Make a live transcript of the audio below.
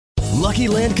Lucky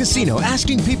Land Casino,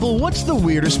 asking people, what's the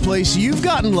weirdest place you've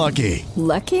gotten lucky?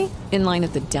 Lucky? In line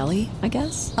at the deli, I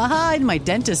guess? Aha, in my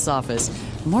dentist's office.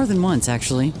 More than once,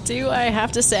 actually. Do I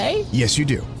have to say? Yes, you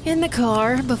do. In the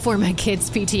car before my kids'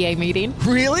 PTA meeting.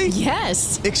 Really?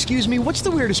 Yes. Excuse me, what's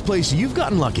the weirdest place you've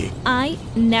gotten lucky? I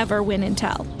never win and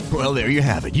tell. Well, there you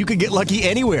have it. You can get lucky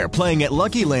anywhere, playing at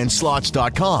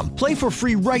LuckyLandSlots.com. Play for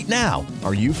free right now.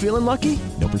 Are you feeling lucky?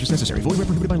 No purchase necessary. Void where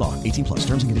prohibited by law. 18 plus.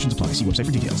 Terms and conditions apply. See website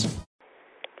for details.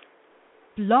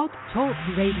 Blog Talk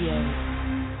Radio.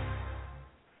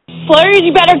 Splurge,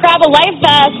 you better grab a life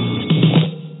vest.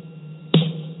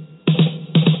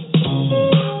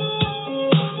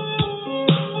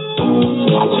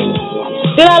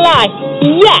 Did I lie?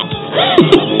 Yes.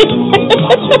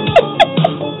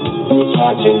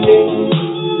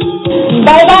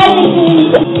 Bye-bye.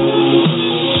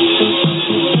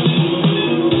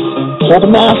 Pull the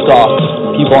mask off.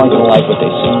 People aren't going to like what they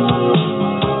see.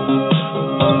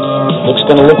 Looks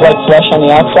going to look like flesh on the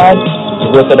outside.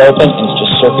 You rip it open, and it's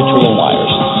just circuitry and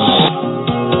wires.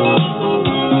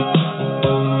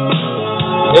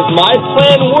 If my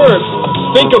plan works,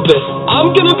 think of this.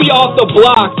 I'm going to be off the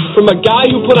block from a guy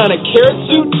who put on a carrot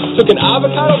suit, took an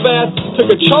avocado bath,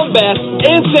 took a chum bath,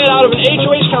 and sat out of an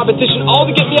HOH competition all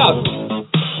to get me out.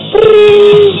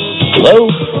 Hello?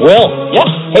 Will? Yeah.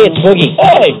 Hey, it's Boogie.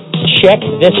 Hey, check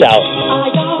this out.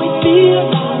 I always feel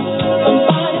like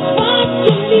somebody's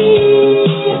watching me.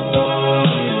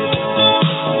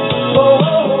 Oh,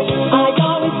 I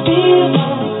always feel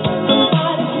like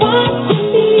somebody's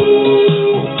watching me.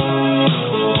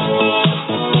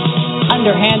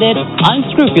 Underhanded,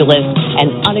 unscrupulous,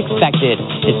 and unexpected.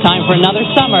 It's time for another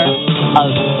summer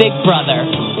of Big Brother.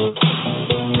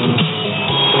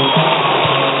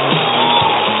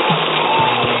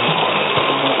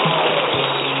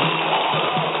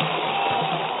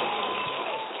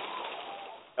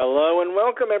 Hello and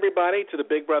welcome everybody to the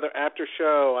Big Brother After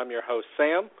Show. I'm your host,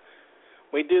 Sam.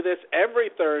 We do this every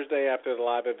Thursday after the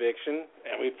live eviction,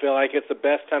 and we feel like it's the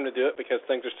best time to do it because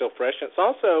things are still fresh. It's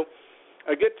also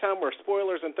a good time where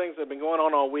spoilers and things that have been going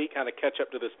on all week kind of catch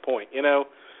up to this point. You know,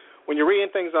 when you're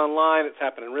reading things online, it's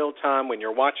happening in real time. When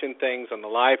you're watching things on the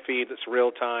live feeds, it's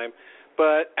real time.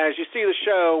 But as you see the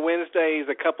show, Wednesday is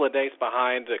a couple of days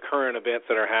behind the current events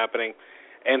that are happening.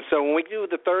 And so when we do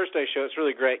the Thursday show, it's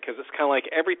really great because it's kind of like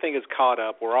everything is caught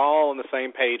up. We're all on the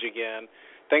same page again.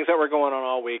 Things that were going on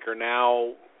all week are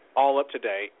now all up to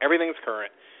date. Everything's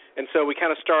current. And so we kind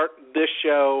of start this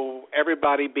show,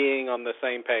 everybody being on the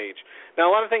same page. Now,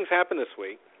 a lot of things happened this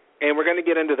week, and we're going to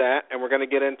get into that, and we're going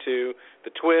to get into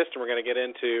the twist, and we're going to get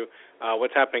into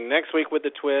what's happening next week with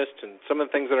the twist and some of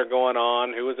the things that are going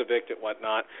on, who was evicted,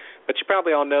 whatnot. But you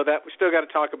probably all know that. We still got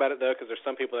to talk about it, though, because there's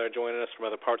some people that are joining us from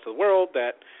other parts of the world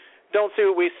that don't see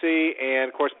what we see.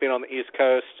 And, of course, being on the East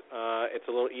Coast, it's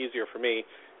a little easier for me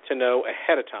to know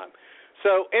ahead of time.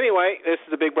 So, anyway, this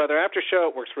is the Big Brother After Show.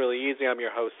 It works really easy. I'm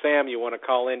your host, Sam. You want to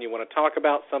call in, you want to talk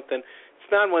about something, it's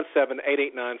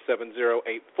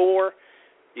 917-889-7084.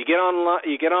 You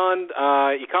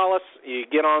call us, you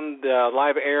get on the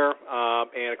live air,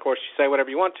 and, of course, you say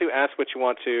whatever you want to, ask what you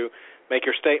want to, make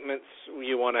your statements.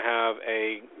 You want to have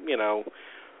a,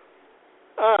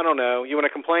 I don't know, you want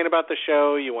to complain about the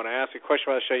show, you want to ask a question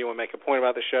about the show, you want to make a point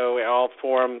about the show, all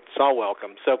for them, it's all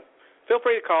welcome. So feel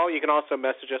free to call. You can also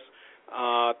message us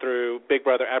through Big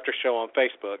Brother After Show on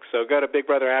Facebook. So go to Big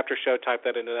Brother After Show, type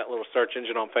that into that little search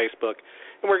engine on Facebook,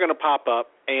 and we're going to pop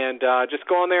up. And just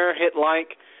go on there, hit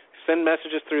like, send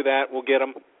messages through that. We'll get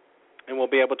them, and we'll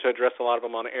be able to address a lot of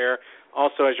them on air.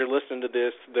 Also, as you're listening to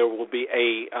this, there will be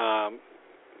a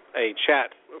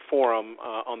chat forum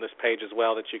on this page as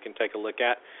well that you can take a look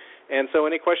at. And so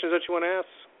any questions that you want to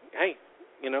ask, hey,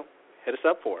 hit us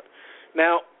up for it.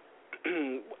 Now,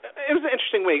 it was an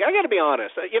interesting week. I got to be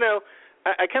honest.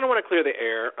 I kind of want to clear the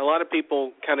air. A lot of people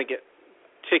kind of get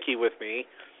ticky with me,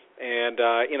 and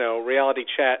reality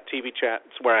chat, TV chat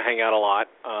is where I hang out a lot.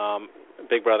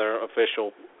 Big Brother Official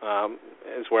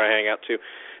is where I hang out too.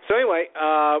 So anyway,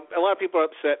 a lot of people are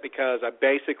upset because I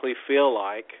basically feel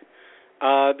like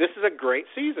this is a great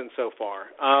season so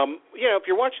far. If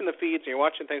you're watching the feeds and you're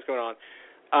watching things going on,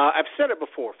 I've said it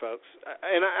before, folks,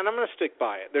 and I'm going to stick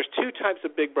by it. There's two types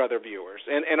of Big Brother viewers,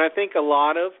 and I think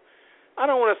I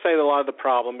don't want to say a lot of the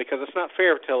problem because it's not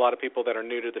fair to a lot of people that are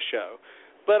new to the show,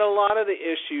 but a lot of the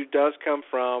issue does come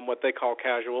from what they call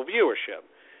casual viewership.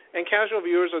 And casual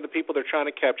viewers are the people they're trying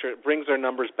to capture. It brings their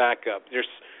numbers back up. There's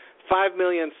 5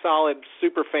 million solid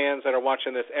super fans that are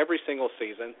watching this every single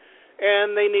season,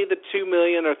 and they need the 2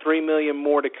 million or 3 million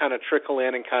more to kind of trickle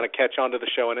in and kind of catch on to the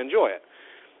show and enjoy it.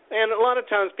 And a lot of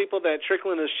times people that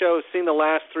trickle into the show have seen the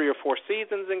last 3 or 4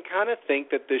 seasons and kind of think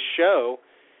that this show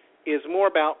is more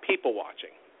about people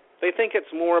watching. They think it's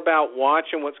more about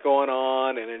watching what's going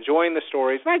on and enjoying the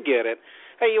stories, and I get it.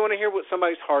 Hey, you want to hear what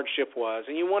somebody's hardship was,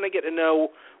 and you want to get to know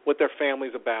what their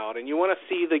family's about, and you want to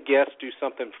see the guests do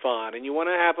something fun, and you want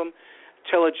to have them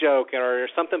tell a joke or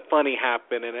something funny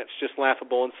happen, and it's just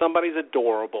laughable, and somebody's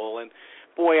adorable, and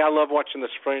boy, I love watching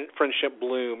this friendship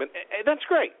bloom, and that's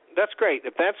great. That's great.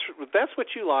 If that's what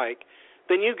you like,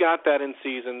 then you got that in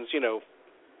seasons,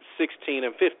 16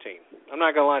 and 15. I'm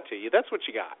not gonna lie to you. That's what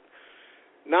you got.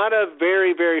 Not a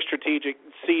very, very strategic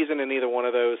season in either one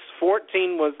of those.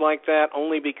 14 was like that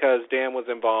only because Dan was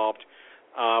involved.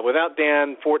 Without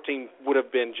Dan, 14 would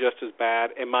have been just as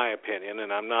bad, in my opinion,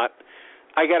 and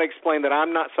I got to explain that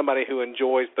I'm not somebody who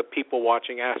enjoys the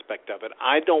people-watching aspect of it.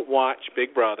 I don't watch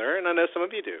Big Brother, and I know some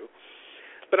of you do,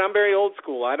 but I'm very old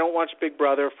school. I don't watch Big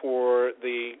Brother for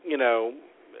the,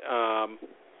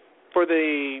 for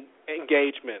the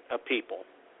engagement of people.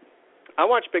 I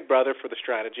watch Big Brother for the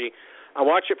strategy. I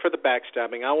watch it for the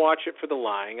backstabbing. I watch it for the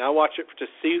lying. I watch it to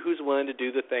see who's willing to do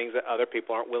the things that other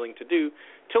people aren't willing to do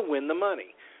to win the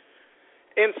money.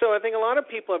 And so I think a lot of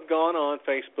people have gone on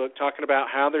Facebook talking about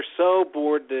how they're so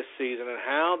bored this season and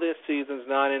how this season's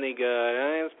not any good.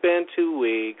 And it's been 2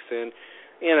 weeks, and,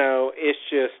 it's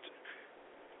just...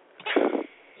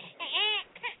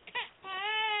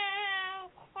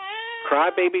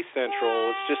 Crybaby Central.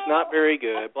 It's just not very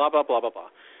good, blah, blah, blah, blah, blah.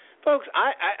 Folks,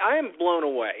 I am blown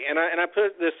away, and I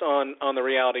put this on the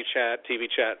Reality Chat, TV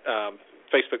Chat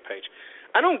Facebook page.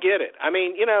 I don't get it. I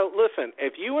mean, listen,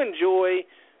 if you enjoy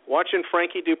watching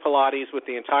Frankie do Pilates with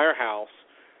the entire house,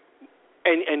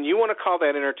 and you want to call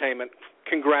that entertainment,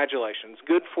 congratulations,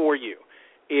 good for you.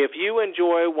 If you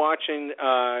enjoy watching,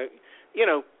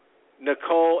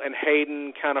 Nicole and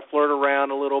Hayden kind of flirt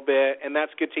around a little bit, and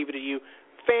that's good TV to you,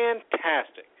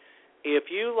 fantastic.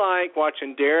 If you like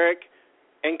watching Derek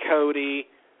and Cody,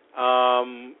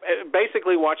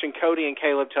 basically watching Cody and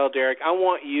Caleb tell Derek, I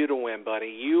want you to win,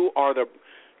 buddy.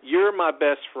 You're my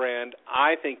best friend.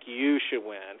 I think you should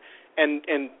win. And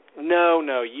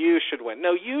no, you should win.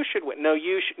 No, you should win.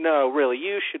 No, really,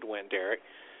 you should win, Derek.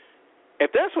 If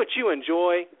that's what you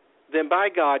enjoy, then by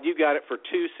God, you got it for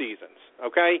 2 seasons,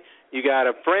 okay? You got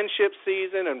a friendship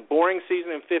season and boring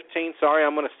season in 15. Sorry,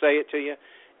 I'm going to say it to you.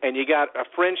 And you got a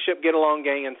friendship get-along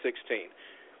gang in 16.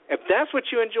 If that's what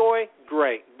you enjoy,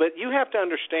 great. But you have to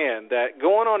understand that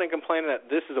going on and complaining that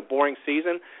this is a boring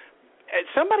season,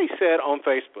 somebody said on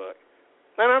Facebook,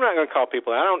 and I'm not going to call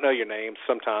people out. I don't know your names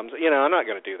sometimes. I'm not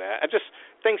going to do that.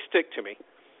 Things stick to me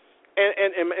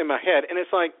and in my head. And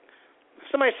it's like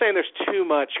somebody saying there's too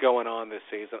much going on this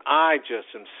season. I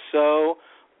just am so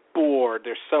bored.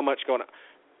 There's so much going on.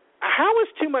 How is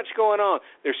too much going on?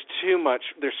 There's too much.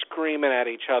 They're screaming at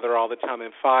each other all the time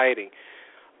and fighting.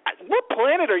 What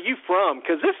planet are you from?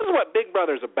 Because this is what Big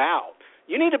Brother's about.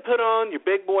 You need to put on your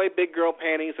big boy, big girl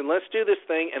panties, and let's do this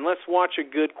thing, and let's watch a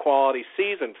good quality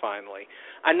season finally.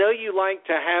 I know you like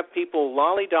to have people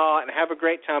lolly-daw and have a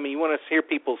great time, and you want to hear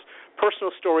people's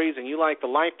personal stories, and you like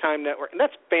the Lifetime Network, and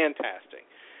that's fantastic.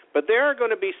 But there are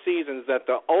going to be seasons that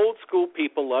the old-school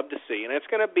people love to see, and it's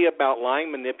going to be about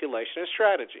lying, manipulation, and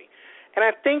strategy. And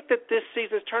I think that this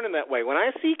season's turning that way. When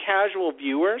I see casual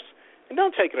viewers, and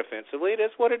don't take it offensively, it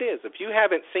is what it is. If you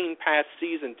haven't seen past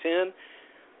season 10,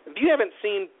 if you haven't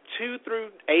seen 2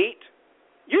 through 8,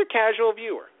 you're a casual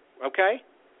viewer, okay?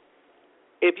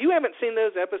 If you haven't seen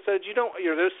those episodes,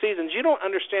 those seasons, you don't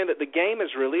understand that the game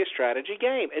is really a strategy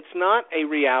game. It's not a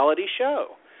reality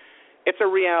show. It's a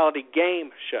reality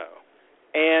game show.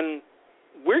 And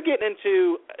we're getting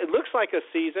into, it looks like a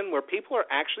season where people are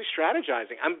actually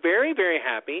strategizing. I'm very, very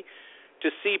happy to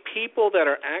see people that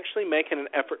are actually making an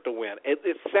effort to win.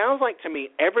 It sounds like to me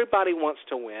everybody wants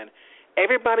to win.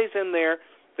 Everybody's in there.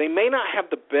 They may not have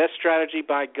the best strategy,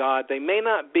 by God. They may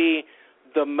not be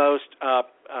the most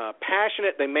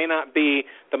passionate. They may not be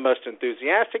the most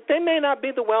enthusiastic. They may not be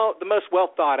the most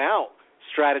well-thought-out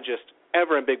strategist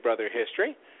ever in Big Brother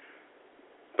history.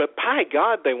 But by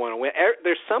God, they want to win.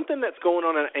 There's something that's going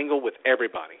on an angle with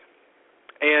everybody.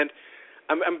 And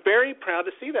I'm very proud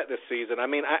to see that this season. I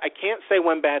mean, I can't say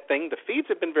one bad thing. The feeds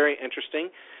have been very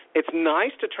interesting. It's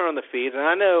nice to turn on the feeds, and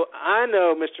I know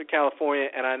Mr.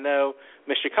 California and I know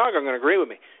Miss Chicago are going to agree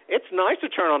with me. It's nice to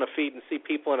turn on a feed and see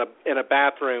people in a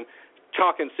bathroom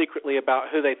talking secretly about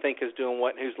who they think is doing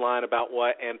what and who's lying about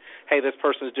what, and, hey, this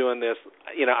person's doing this.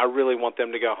 I really want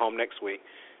them to go home next week.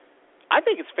 I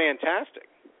think it's fantastic.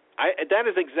 That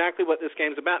is exactly what this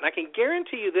game's about, and I can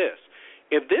guarantee you this.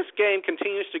 If this game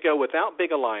continues to go without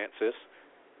big alliances,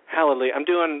 hallelujah, I'm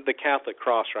doing the Catholic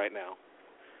cross right now.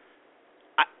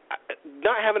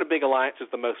 not having a big alliance is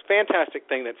the most fantastic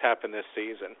thing that's happened this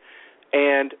season.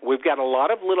 And we've got a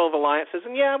lot of little alliances,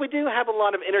 and yeah, we do have a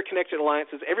lot of interconnected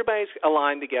alliances. Everybody's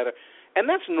aligned together, and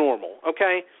that's normal,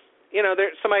 okay? You know,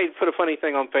 somebody put a funny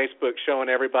thing on Facebook showing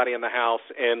everybody in the house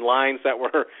and lines that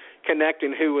were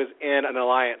connecting who was in an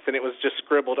alliance, and it was just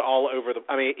scribbled all over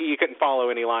you couldn't follow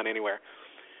any line anywhere.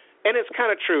 And it's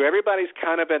kind of true. Everybody's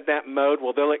kind of at that mode.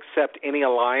 Well, they'll accept any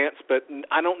alliance, but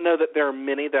I don't know that there are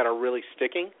many that are really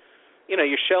sticking. You know,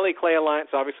 your Shelley Clay alliance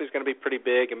obviously is going to be pretty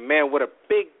big, and man, what a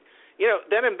big. You know,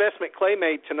 that investment Clay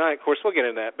made tonight, of course, we'll get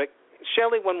into that, but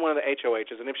Shelley won one of the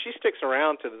HOHs, and if she sticks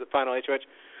around to the final HOH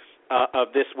of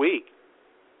this week,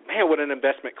 man, what an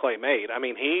investment Clay made. I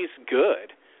mean, he's good.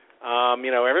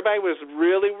 You know, everybody was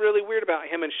really, really weird about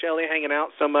him and Shelley hanging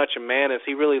out so much, and, man, is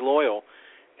he really loyal.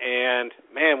 And,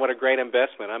 man, what a great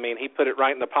investment. I mean, he put it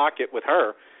right in the pocket with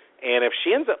her, and if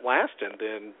she ends up lasting,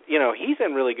 then, you know, he's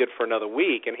in really good for another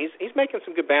week, and he's making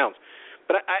some good bounds.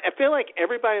 But I feel like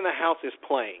everybody in the house is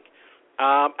playing.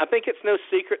 I think it's no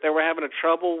secret that we're having a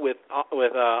trouble with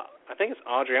I think it's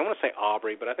Audrey. I want to say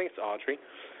Aubrey, but I think it's Audrey,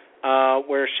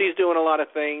 where she's doing a lot of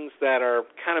things that are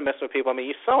kind of messing with people. I mean,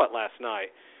 you saw it last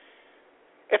night.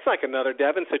 It's like another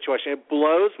Devin situation. It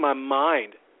blows my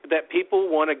mind that people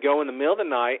want to go in the middle of the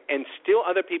night and steal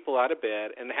other people out of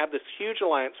bed and have this huge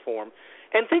alliance form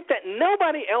and think that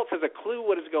nobody else has a clue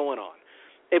what is going on.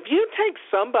 If you take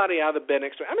somebody out of the bed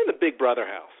next to me, I'm in the Big Brother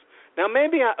house. Now,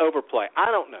 maybe I overplay.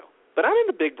 I don't know. But I'm in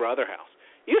the Big Brother house.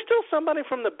 You steal somebody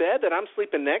from the bed that I'm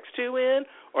sleeping next to in,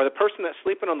 or the person that's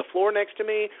sleeping on the floor next to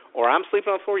me, or I'm sleeping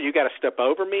on the floor, you got to step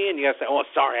over me, and you got to say, oh,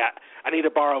 sorry, I need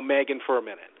to borrow Megan for a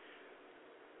minute.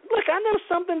 Look, I know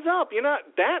something's up. You're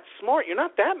not that smart. You're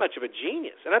not that much of a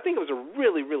genius. And I think it was a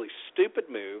really, really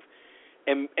stupid move.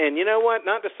 And you know what?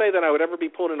 Not to say that I would ever be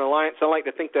pulled in an alliance. I like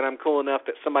to think that I'm cool enough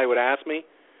that somebody would ask me.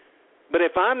 But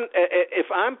if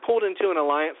I'm pulled into an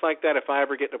alliance like that, if I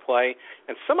ever get to play,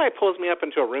 and somebody pulls me up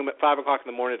into a room at 5 o'clock in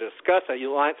the morning to discuss an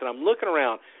alliance, and I'm looking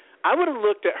around, I would have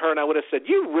looked at her and I would have said,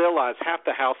 you realize half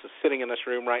the house is sitting in this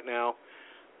room right now?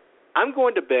 I'm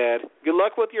going to bed. Good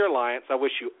luck with your alliance. I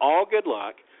wish you all good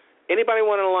luck. Anybody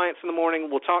want an alliance in the morning,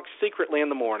 we'll talk secretly in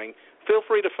the morning. Feel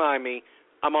free to find me.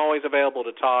 I'm always available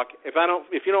to talk. If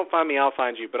you don't find me, I'll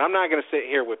find you. But I'm not going to sit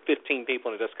here with 15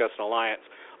 people to discuss an alliance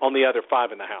on the other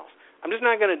 5 in the house. I'm just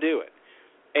not going to do it.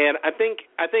 And I think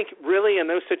really in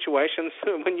those situations,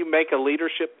 when you make a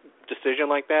leadership decision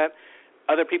like that,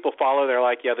 other people follow. They're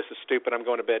like, yeah, this is stupid. I'm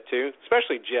going to bed too.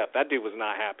 Especially Jeff. That dude was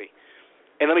not happy.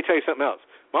 And let me tell you something else.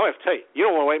 My wife will tell you, you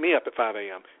don't want to wake me up at 5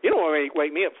 a.m. You don't want to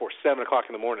wake me up before 7 o'clock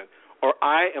in the morning, or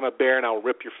I am a bear and I'll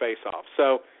rip your face off.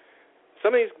 So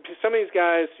some of these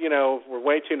guys, you know, were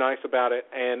way too nice about it.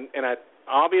 And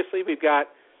obviously we've got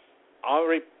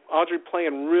Audrey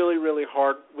playing really, really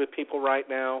hard with people right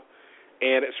now,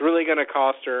 and it's really going to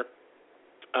cost her.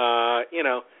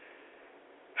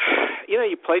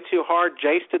 You play too hard.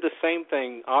 Jace did the same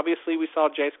thing. Obviously, we saw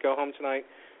Jace go home tonight.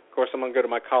 Of course, I'm going to go to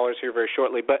my callers here very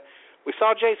shortly, but we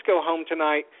saw Jace go home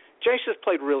tonight. Jace just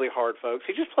played really hard, folks.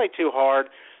 He just played too hard.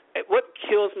 What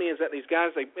kills me is that these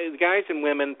guys and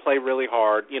women play really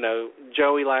hard. You know,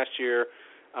 Joey last year,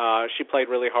 she played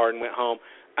really hard and went home.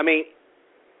 I mean,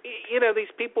 you know,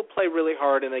 these people play really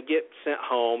hard and they get sent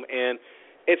home, and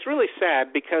it's really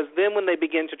sad because then when they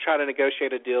begin to try to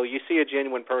negotiate a deal, you see a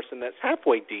genuine person that's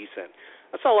halfway decent.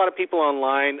 I saw a lot of people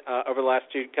online over the last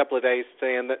couple of days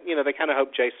saying that, you know, they kind of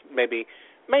hope Jace maybe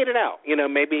made it out. You know,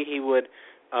 maybe he would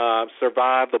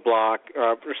survive the block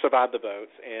or survive the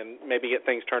votes and maybe get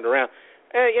things turned around.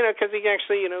 You know, because he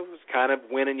actually, you know, was kind of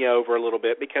winning you over a little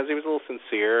bit because he was a little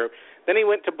sincere. Then he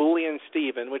went to bullying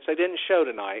Steven, which they didn't show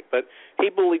tonight, but he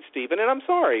bullied Steven, and I'm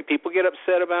sorry. People get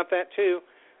upset about that too.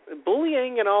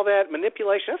 Bullying and all that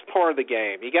manipulation, that's part of the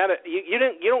game. You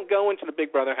don't go into the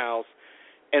Big Brother house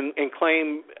and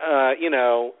claim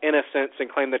innocence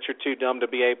and claim that you're too dumb to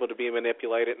be able to be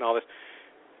manipulated and all this.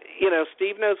 You know,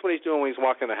 Steve knows what he's doing when he's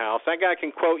walking the house. That guy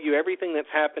can quote you everything that's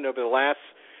happened over the last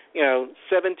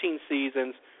 17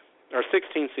 seasons or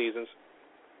 16 seasons.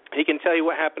 He can tell you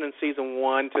what happened in season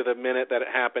 1 to the minute that it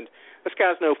happened. This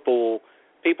guy's no fool.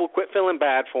 People quit feeling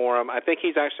bad for him. I think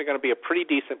he's actually going to be a pretty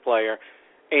decent player.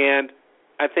 And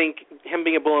I think him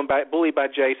being bullied by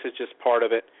Jace is just part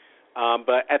of it.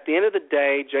 But at the end of the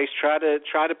day, Jace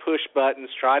tried to push buttons,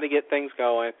 try to get things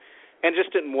going, and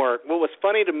just didn't work. What was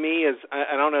funny to me is,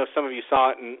 I don't know if some of you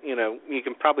saw it, and you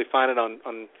can probably find it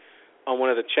on one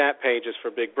of the chat pages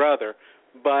for Big Brother,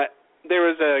 but there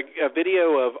was a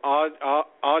video of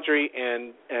Audrey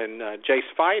and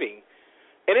Jace fighting,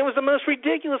 and it was the most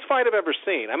ridiculous fight I've ever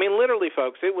seen. I mean, literally,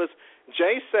 folks, it was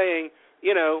Jace saying,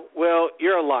 well,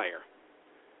 you're a liar.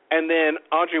 And then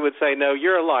Audrey would say, no,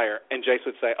 you're a liar. And Jace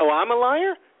would say, oh, I'm a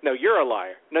liar? No, you're a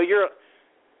liar. No,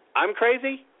 I'm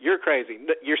crazy? You're crazy.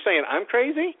 You're saying I'm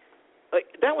crazy?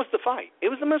 Like, that was the fight. It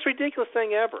was the most ridiculous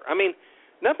thing ever. I mean,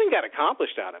 nothing got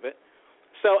accomplished out of it.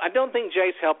 So I don't think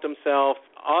Jace helped himself.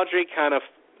 Audrey kind of,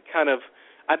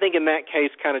 I think in that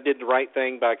case kind of did the right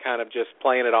thing by kind of just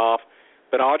playing it off.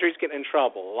 But Audrey's getting in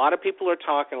trouble. A lot of people are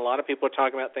talking. A lot of people are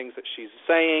talking about things that she's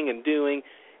saying and doing.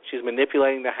 She's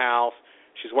manipulating the house.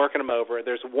 She's working them over.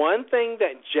 There's one thing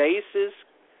that Jace's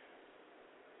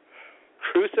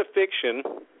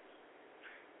crucifixion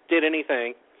did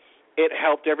anything. It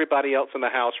helped everybody else in the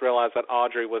house realize that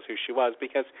Audrey was who she was,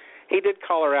 because he did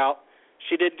call her out.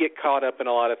 She did get caught up in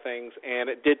a lot of things, and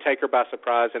it did take her by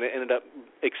surprise, and it ended up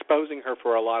exposing her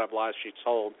for a lot of lies she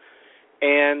told.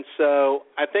 And so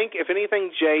I think, if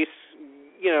anything, Jace,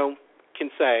 can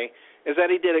say is that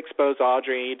he did expose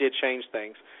Audrey and he did change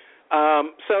things.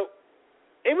 So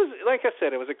it was, like I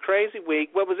said, it was a crazy week.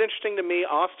 What was interesting to me,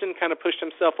 Austin kind of pushed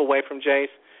himself away from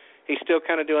Jace. He's still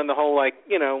kind of doing the whole,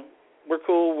 we're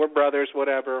cool, we're brothers,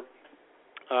 whatever,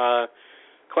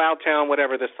 Cloud Town,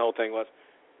 whatever this whole thing was.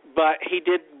 But he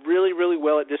did really, really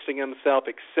well at distancing himself,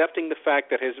 accepting the fact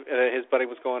that his buddy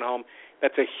was going home.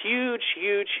 That's a huge,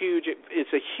 it's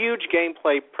a huge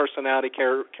gameplay personality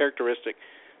characteristic.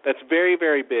 That's very,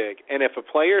 very big. And if a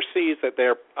player sees that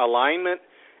their alignment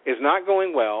is not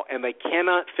going well and they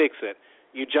cannot fix it,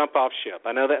 you jump off ship.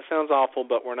 I know that sounds awful,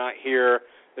 but we're not here.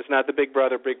 It's not the Big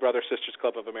Brother Sisters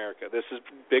Club of America. This is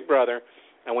Big Brother.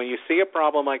 And when you see a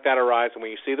problem like that arise, and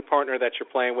when you see the partner that you're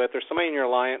playing with or somebody in your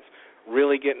alliance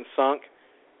really getting sunk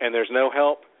and there's no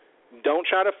help, don't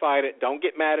try to fight it. Don't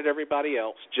get mad at everybody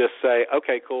else. Just say,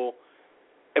 okay, cool.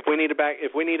 If we need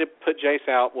to put Jace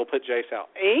out, we'll put Jace out.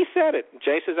 And he said it.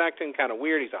 Jace is acting kind of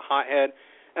weird. He's a hothead.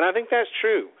 And I think that's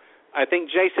true. I think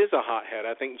Jace is a hothead.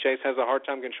 I think Jace has a hard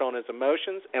time controlling his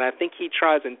emotions, and I think he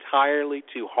tries entirely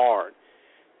too hard.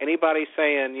 Anybody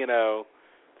saying,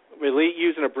 really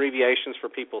using abbreviations for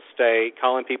people's state,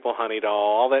 calling people honey doll,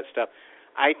 all that stuff,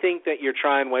 I think that you're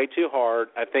trying way too hard.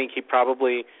 I think he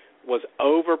probably was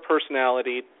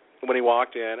over-personality when he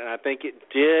walked in, and I think it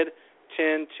did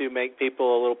tend to make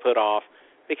people a little put off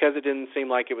because it didn't seem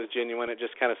like it was genuine. It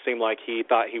just kind of seemed like he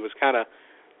thought he was kind of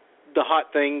the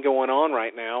hot thing going on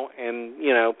right now, and,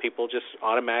 people just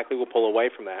automatically will pull away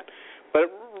from that.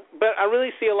 But I really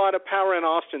see a lot of power in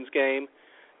Austin's game.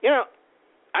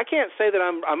 I can't say that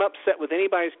I'm upset with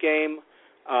anybody's game.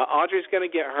 Audrey's going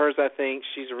to get hers, I think.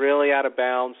 She's really out of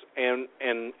bounds and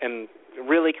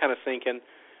really kind of sinking.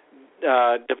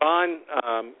 Devon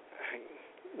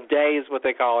Day is what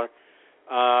they call her.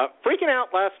 Freaking out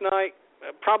last night,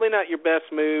 probably not your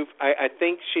best move. I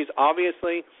think she's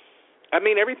obviously,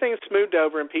 everything's smoothed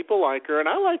over and people like her, and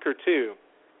I like her too.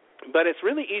 But it's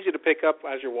really easy to pick up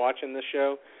as you're watching this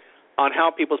show on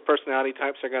how people's personality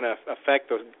types are going to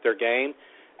affect their game.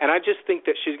 And I just think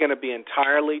that she's going to be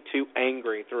entirely too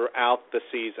angry throughout the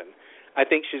season. I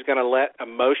think she's going to let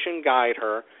emotion guide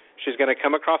her. She's going to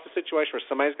come across a situation where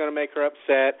somebody's going to make her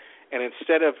upset, and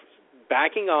instead of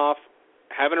backing off,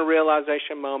 having a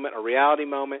realization moment, a reality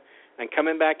moment, and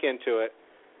coming back into it,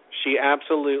 she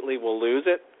absolutely will lose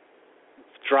it,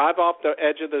 drive off the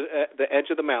edge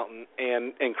of the mountain,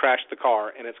 and crash the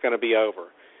car, and it's going to be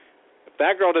over. If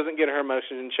that girl doesn't get her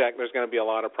emotions in check, there's going to be a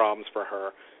lot of problems for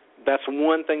her. That's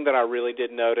one thing that I really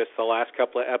did notice the last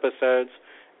couple of episodes,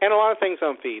 and a lot of things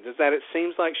on feeds, is that it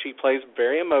seems like she plays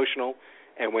very emotional,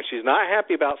 and when she's not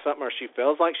happy about something or she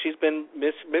feels like she's been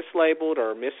mislabeled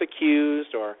or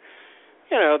misaccused or,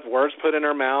 words put in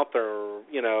her mouth or,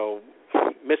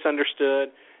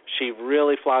 misunderstood, she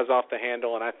really flies off the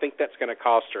handle, and I think that's going to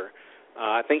cost her.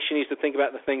 I think she needs to think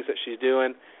about the things that she's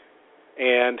doing.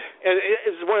 And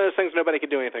it's one of those things nobody could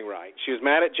do anything right. She was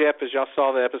mad at Jeff, as y'all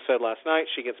saw the episode last night.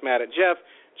 She gets mad at Jeff.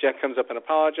 Jeff comes up and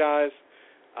apologizes.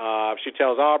 She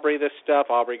tells Aubrey this stuff.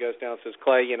 Aubrey goes down and says,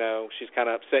 Clay, she's kind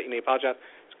of upset. You need to apologize.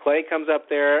 So Clay comes up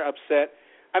there upset.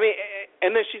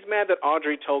 And then she's mad that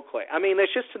Audrey told Clay.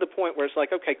 It's just to the point where it's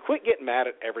like, okay, quit getting mad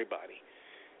at everybody.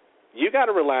 You got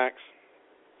to relax.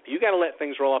 You got to let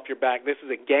things roll off your back. This is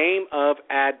a game of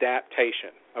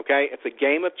adaptation. Okay, it's a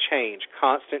game of change,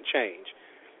 constant change.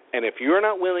 And if you're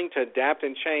not willing to adapt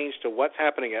and change to what's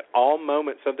happening at all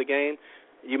moments of the game,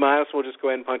 you might as well just go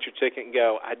ahead and punch your ticket and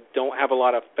go. I don't have a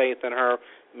lot of faith in her.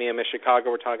 Me and Miss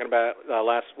Chicago were talking about it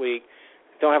last week.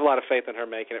 Don't have a lot of faith in her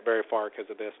making it very far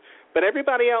because of this. But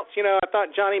everybody else, I thought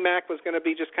Johnny Mac was going to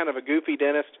be just kind of a goofy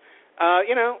dentist.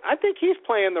 I think he's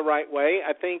playing the right way.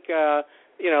 I think, a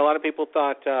lot of people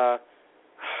thought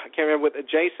I can't remember what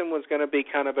Jason was going to be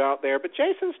kind of out there, but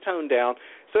Jason's toned down.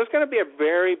 So it's going to be a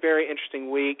very, very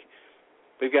interesting week.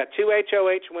 We've got 2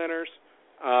 HOH winners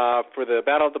for the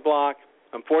Battle of the Block.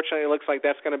 Unfortunately, it looks like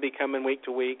that's going to be coming week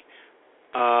to week.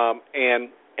 And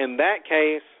in that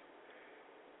case,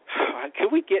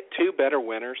 could we get 2 better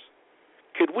winners?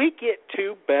 Could we get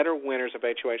 2 better winners of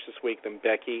HOH this week than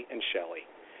Becky and Shelley?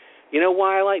 You know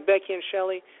why I like Becky and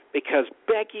Shelley? Because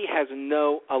Becky has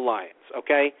no alliance,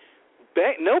 okay?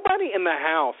 Nobody in the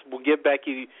house will give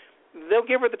Becky, they'll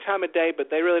give her the time of day, but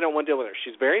they really don't want to deal with her.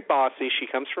 She's very bossy. She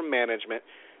comes from management.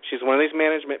 She's one of these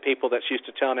management people that's used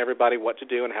to telling everybody what to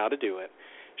do and how to do it.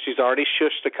 She's already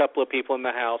shushed a couple of people in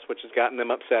the house, which has gotten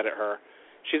them upset at her.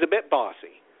 She's a bit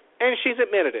bossy, and she's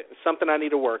admitted it. It's something I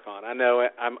need to work on. I know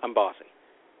it. I'm bossy.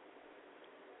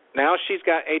 Now she's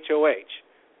got HOH.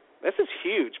 This is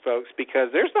huge, folks,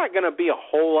 because there's not going to be a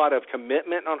whole lot of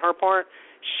commitment on her part.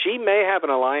 She may have an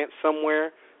alliance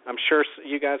somewhere. I'm sure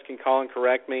you guys can call and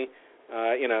correct me,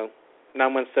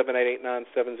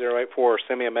 917-889-7084, or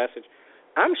send me a message.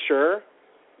 I'm sure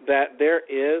that there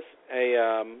is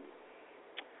an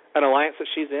alliance that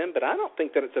she's in, but I don't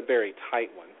think that it's a very tight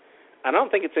one. I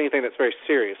don't think it's anything that's very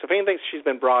serious. If anything, she's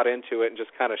been brought into it and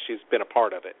just kind of she's been a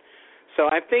part of it. So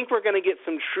I think we're going to get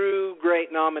some true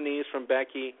great nominees from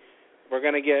Becky. We're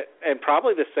going to get, and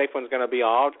probably the safe one's going to be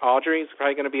Audrey. It's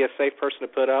probably going to be a safe person to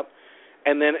put up.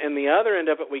 And then in the other end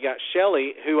of it, we got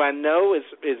Shelley, who I know is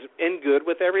in good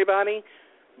with everybody.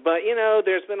 But,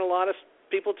 there's been a lot of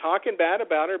people talking bad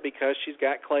about her because she's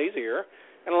got Clay's ear.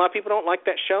 And a lot of people don't like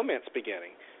that showman's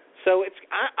beginning. So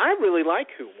I really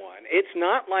like who won. It's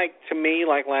not like, to me,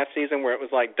 like last season where it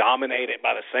was like dominated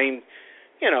by the same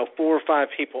 4 or 5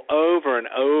 people over and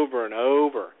over and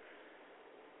over.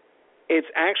 It's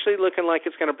actually looking like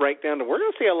it's going to break down to, we're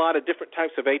going to see a lot of different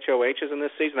types of HOHs in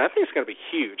this season. I think it's going to be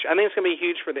huge. I think it's going to be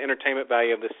huge for the entertainment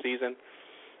value of this season.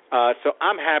 So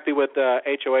I'm happy with the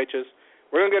HOHs.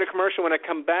 We're going to go to commercial. When I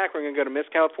come back, we're going to go to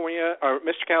Mr. California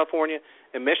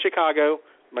and Miss Chicago,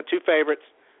 my 2 favorites.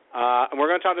 And we're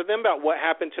going to talk to them about what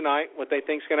happened tonight, what they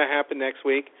think is going to happen next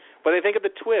week, what they think of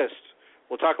the twist.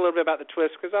 We'll talk a little bit about the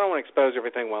twist because I don't want to expose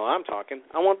everything while I'm talking.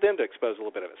 I want them to expose a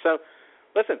little bit of it. So,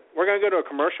 listen, we're going to go to a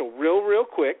commercial real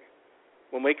quick.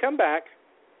 When we come back,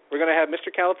 we're going to have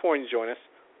Mr. California join us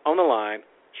on the line,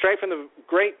 straight from the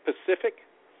great Pacific,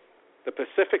 the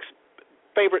Pacific's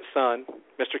favorite son,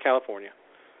 Mr. California.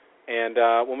 And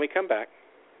when we come back,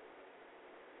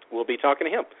 we'll be talking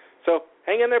to him. So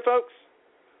hang in there, folks.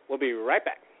 We'll be right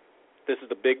back. This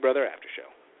is the Big Brother After Show.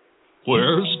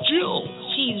 Where's Jill?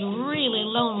 She's really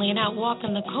lonely and out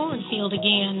walking the cornfield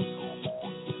again.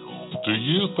 Do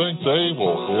you think they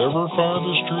will ever find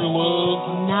us true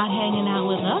love? Not hanging out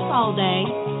with us all day.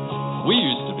 We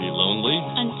used to be lonely.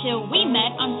 Until we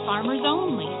met on Farmers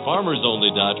Only.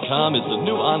 FarmersOnly.com is the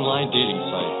new online dating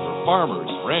site for farmers,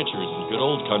 ranchers, and good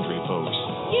old country folks.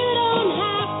 You don't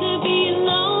have to be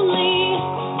lonely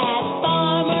at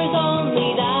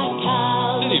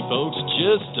FarmersOnly.com. City folks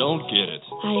just don't get it.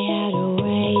 I had a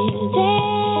way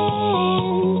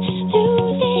then to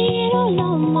see it all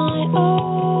on my own.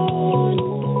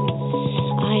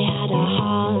 I had a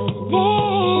heart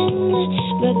then,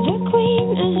 but the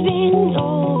queen has been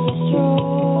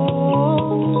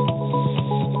overthrown.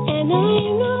 And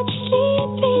I'm not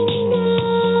sleeping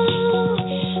now.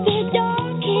 The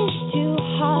dark is too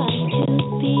hard to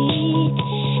beat.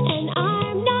 And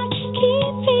I'm not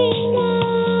keeping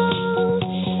now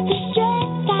the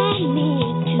strength I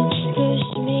need to push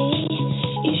me.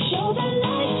 You show the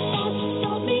light that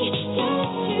taught me not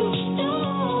to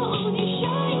stone. You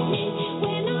shine me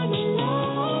when I'm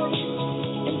alone.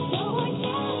 And so I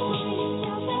tell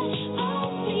myself that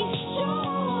I'll be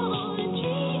strong and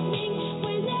dreaming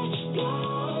when they're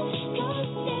gone.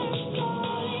 'Cause they're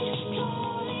calling, calling,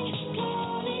 calling.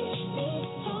 These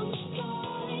songs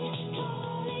calling, calling,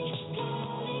 calling.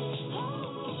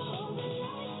 Oh, the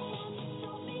light that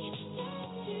taught me not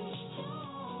to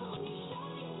stone.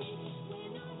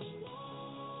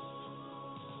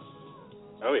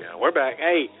 Oh, yeah, we're back.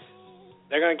 Hey,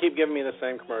 they're going to keep giving me the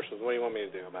same commercials. What do you want me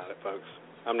to do about it, folks?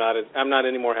 I'm not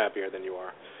any more happier than you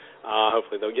are.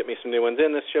 Hopefully they'll get me some new ones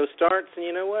in. This show starts, and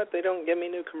you know what? They don't give me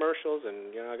new commercials,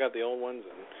 and I got the old ones.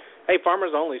 And hey,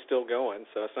 Farmers Only still going,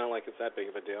 so it's not like it's that big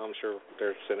of a deal. I'm sure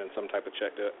they're sending some type of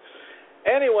check to it.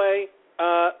 Anyway,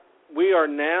 we are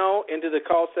now into the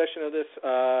call session of this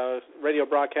radio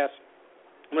broadcast.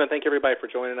 I want to thank everybody for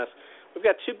joining us. We've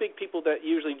got 2 big people that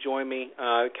usually join me,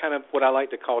 kind of what I like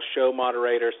to call show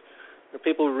moderators. They're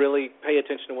people who really pay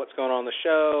attention to what's going on the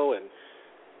show, and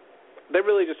they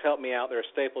really just help me out. They're a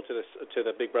staple to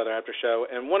the Big Brother After Show.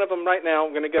 And one of them right now,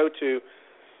 I'm going to go to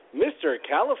Mr.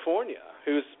 California,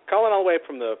 who's calling all the way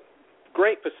from the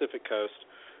great Pacific Coast.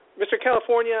 Mr.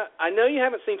 California, I know you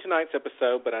haven't seen tonight's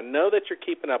episode, but I know that you're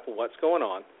keeping up with what's going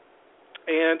on.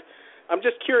 And I'm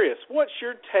just curious, what's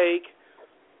your take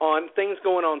on things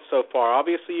going on so far?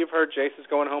 Obviously, you've heard Jace is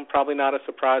going home. Probably not a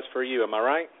surprise for you. Am I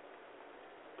right?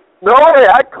 No way.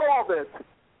 I called it.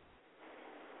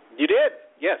 You did?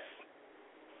 Yes.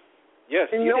 Yes,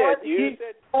 and you did. You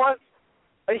said...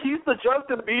 He's the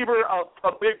Justin Bieber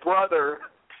of Big Brother.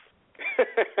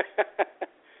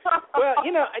 Well,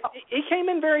 he came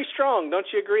in very strong. Don't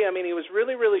you agree? I mean, he was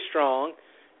really, really strong.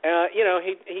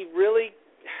 He really,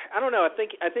 I don't know. I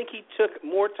think he took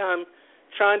more time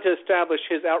trying to establish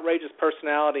his outrageous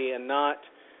personality and not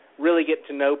really get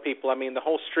to know people. I mean, the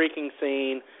whole streaking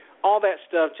scene, all that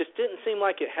stuff just didn't seem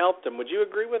like it helped him. Would you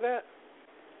agree with that?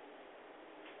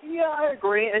 Yeah, I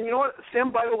agree. And you know what,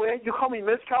 Sim, by the way, you call me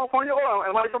Miss California? Oh,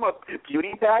 am I from a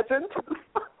beauty pageant?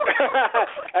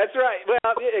 That's right. Well,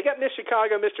 I got Miss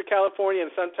Chicago, Mr. California, and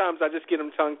sometimes I just get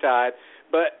them tongue-tied.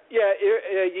 But, yeah,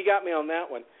 you got me on that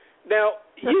one. Now,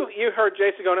 you heard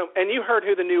Jason going home, and you heard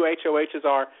who the new HOHs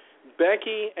are.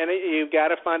 Becky, and you've got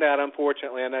to find out,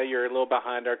 unfortunately. I know you're a little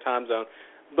behind our time zone.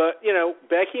 But,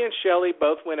 Becky and Shelley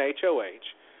both win HOH.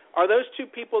 Are those two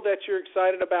people that you're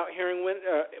excited about hearing win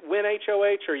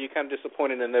HOH, or are you kind of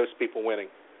disappointed in those people winning?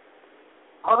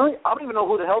 I don't even know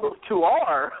who the hell those two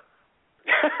are.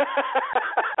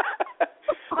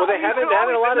 Well, they haven't had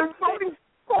a lot of...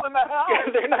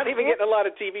 They're not even getting a lot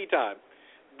of TV time.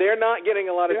 They're not getting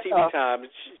a lot of TV time.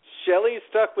 Shelley's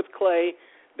stuck with Clay.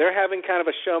 They're having kind of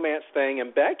a showmance thing.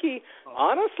 And Becky,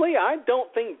 honestly, I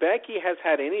don't think Becky has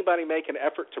had anybody make an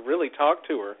effort to really talk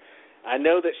to her. I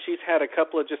know that she's had a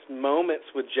couple of just moments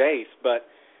with Jace, but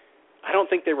I don't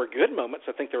think they were good moments.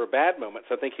 I think they were bad moments.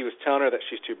 I think he was telling her that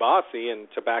she's too bossy and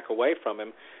to back away from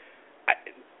him.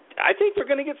 I think we're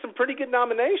going to get some pretty good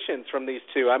nominations from these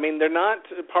two. I mean, they're not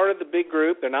part of the big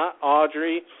group. They're not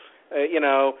Audrey.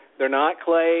 They're not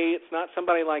Clay. It's not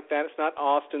somebody like that. It's not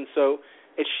Austin. So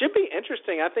it should be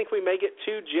interesting. I think we may get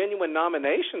two genuine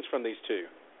nominations from these two.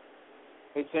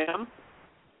 Hey, Sam?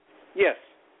 Yes.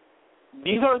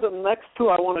 These are the next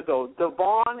two I want to go.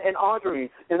 Devon and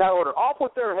Audrey, in that order. Off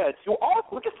with their heads. You all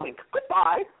look at me.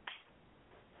 Goodbye.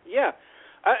 Yeah.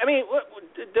 I mean,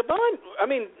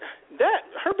 Devon, that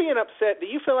her being upset, do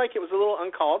you feel like it was a little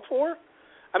uncalled for?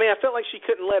 I mean, I felt like she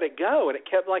couldn't let it go, and it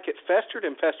kept like it festered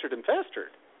and festered and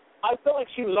festered. I felt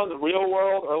like she was on The Real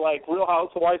World or like Real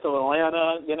Housewives of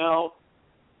Atlanta,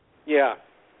 Yeah.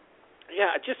 Yeah,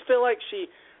 I just feel like she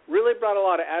really brought a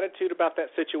lot of attitude about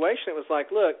that situation. It was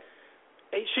like, look,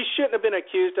 she shouldn't have been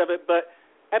accused of it, but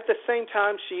at the same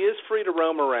time, she is free to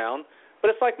roam around. But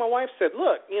it's like my wife said,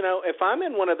 look, if I'm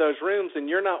in one of those rooms and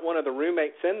you're not one of the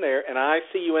roommates in there and I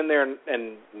see you in there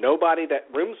and nobody that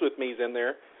rooms with me is in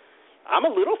there, I'm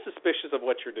a little suspicious of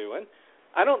what you're doing.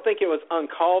 I don't think it was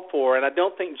uncalled for, and I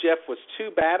don't think Jeff was too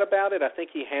bad about it. I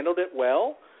think he handled it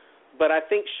well. But I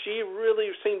think she really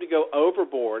seemed to go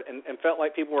overboard and felt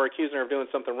like people were accusing her of doing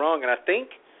something wrong. And I think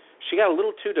she got a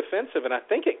little too defensive, and I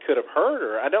think it could have hurt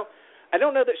her. I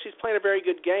don't know that she's playing a very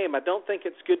good game. I don't think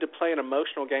it's good to play an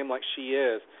emotional game like she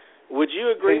is. Would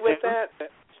you agree with that?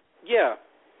 Yeah.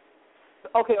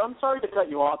 Okay, I'm sorry to cut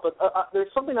you off, but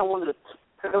there's something I wanted to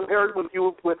compare with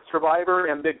you with Survivor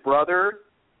and Big Brother.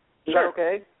 Is that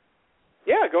okay?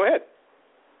 Yeah, go ahead.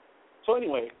 So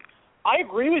anyway, I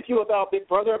agree with you about Big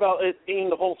Brother, about it being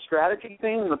the whole strategy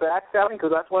thing and the backstabbing,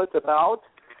 because that's what it's about.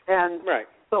 And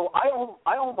so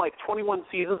I own like 21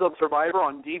 seasons of Survivor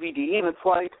on DVD, and it's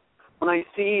like when I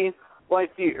see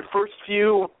like the first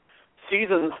few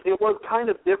seasons, it was kind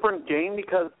of different game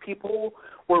because people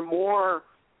were more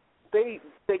they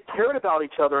cared about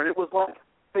each other, and it was like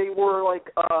they were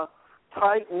like a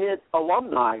tight knit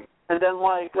alumni. And then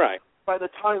like by the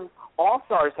time All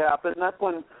Stars happened, that's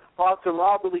when Boston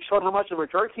Rob really showed how much of a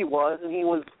jerk he was, and he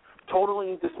was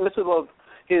totally dismissive of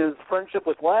his friendship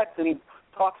with Lex, and he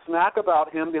talked smack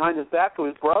about him behind his back to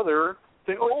his brother,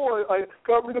 saying, "Oh, I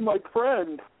got rid of my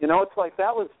friend." It's like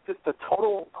that was just a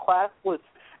total classless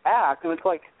act, and it's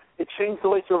like it changed the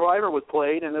way Survivor was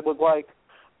played, and it was like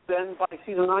then by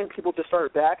season 9 people just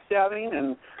started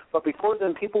backstabbing, but before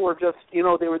then people were just they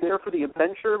were there for the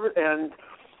adventure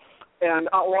and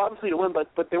obviously to win, but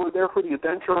they were there for the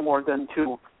adventure more than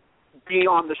to be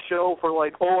on the show for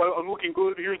like, oh, I'm looking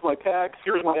good, here's my pecs,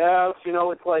 here's my abs,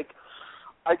 it's like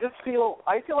I feel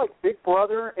like Big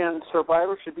Brother and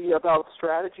Survivor should be about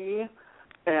strategy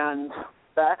and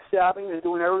backstabbing and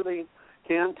doing everything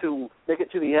they can to make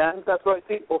it to the end. That's what I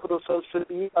think both of those shows should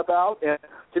be about. And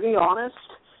to be honest,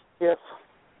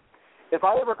 if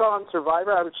I ever got on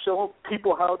Survivor, I would show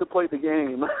people how to play the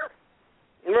game.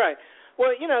 Right.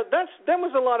 Well, that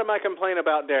was a lot of my complaint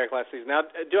about Derek last season. Now,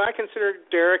 do I consider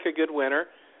Derek a good winner?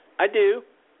 I do.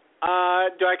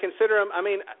 Do I consider him? I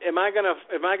mean, am I gonna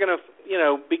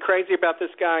be crazy about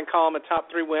this guy and call him a top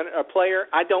 3 player?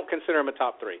 I don't consider him a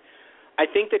top 3. I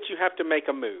think that you have to make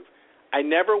a move. I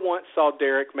never once saw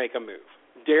Derek make a move.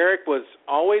 Derek was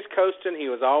always coasting. He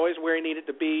was always where he needed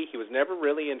to be. He was never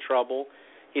really in trouble.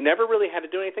 He never really had to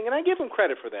do anything, and I give him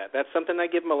credit for that. That's something I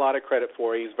give him a lot of credit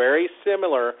for. He's very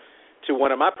similar to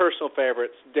one of my personal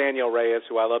favorites, Daniel Reyes,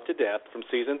 who I love to death from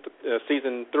season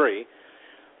 3.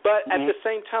 But at the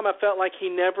same time, I felt like he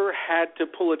never had to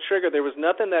pull a trigger. There was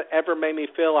nothing that ever made me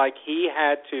feel like he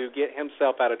had to get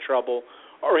himself out of trouble,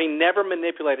 or he never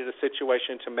manipulated a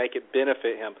situation to make it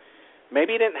benefit him.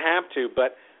 Maybe he didn't have to,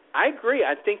 but I agree.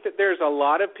 I think that there's a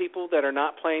lot of people that are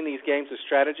not playing these games of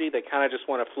strategy. They kind of just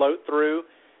want to float through,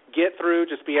 get through,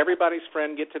 just be everybody's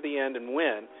friend, get to the end, and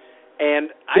win.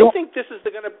 And I think this is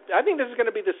going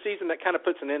to be the season that kind of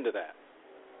puts an end to that.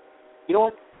 You know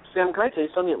what, Sam? Can I tell you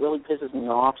something that really pisses me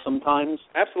off sometimes?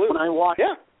 Absolutely. When I watch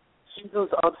seasons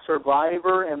of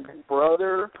Survivor and Big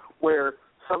Brother, where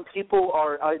some people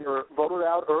are either voted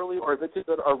out early or evicted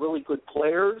that are really good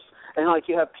players, and like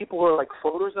you have people who are like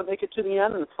floaters that make it to the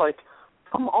end, and it's like,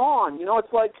 come on,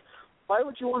 it's like, why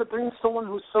would you want to bring someone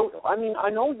who's so? I mean, I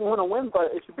know you want to win,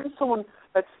 but if you bring someone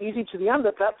that's easy to the end,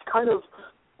 that's kind of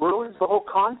ruins the whole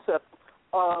concept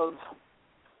of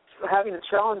having a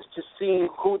challenge to seeing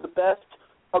who the best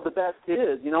of the best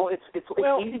is.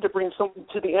 It's easy to bring someone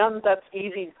to the end that's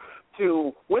easy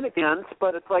to win against,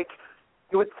 but it's like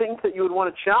you would think that you would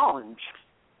want to challenge.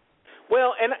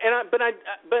 Well,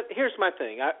 but here's my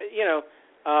thing.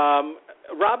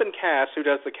 Robin Cass, who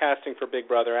does the casting for Big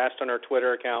Brother, asked on her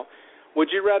Twitter account, would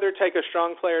you rather take a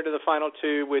strong player to the final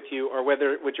 2 with you, or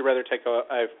would you rather take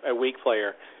a weak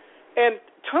player? And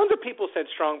tons of people said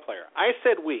strong player. I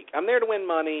said weak. I'm there to win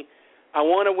money. I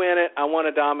want to win it. I want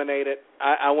to dominate it.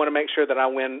 I want to make sure that I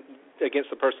win against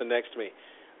the person next to me.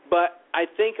 But I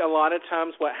think a lot of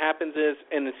times what happens is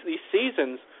in these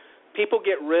seasons, people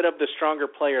get rid of the stronger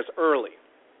players early.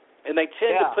 And they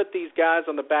tend to put these guys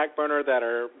on the back burner that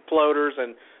are floaters,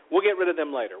 and we'll get rid of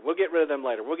them later. We'll get rid of them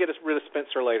later. We'll get rid of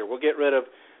Spencer later. We'll get rid of,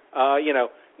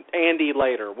 Andy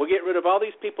later. We'll get rid of all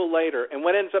these people later. And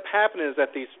what ends up happening is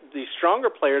that these stronger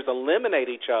players eliminate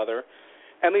each other,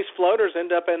 and these floaters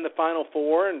end up in the final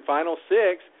 4 and final 6,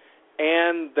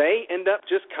 and they end up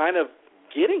just kind of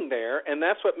getting there, and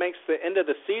that's what makes the end of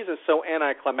the season so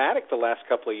anticlimactic the last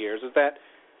couple of years, is that,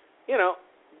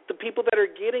 the people that are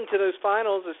getting to those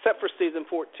finals, except for season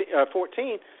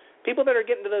 14, people that are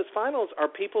getting to those finals are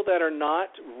people that are not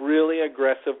really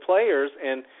aggressive players,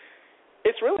 and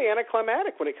it's really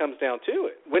anticlimactic when it comes down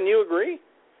to it. Wouldn't you agree?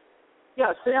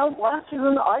 Yeah, Sam, last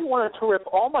season I wanted to rip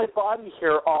all my body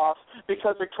hair off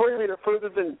because Victoria made it further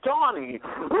than Donnie.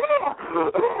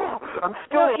 I'm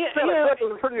still upset. I thought it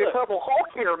was pretty incredible Hulk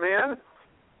here, man.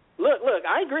 Look,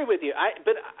 I agree with you.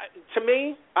 But to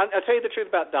me, I'll tell you the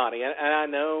truth about Donnie, and I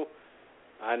know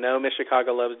Miss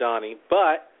Chicago loves Donnie,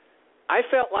 but I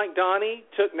felt like Donnie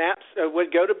took naps,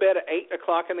 would go to bed at 8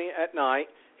 o'clock at night.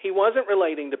 He wasn't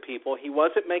relating to people. He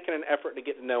wasn't making an effort to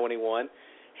get to know anyone.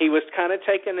 He was kind of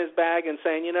taking his bag and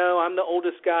saying, I'm the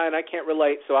oldest guy and I can't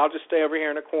relate, so I'll just stay over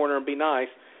here in a corner and be nice.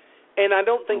 And I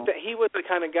don't think that he was the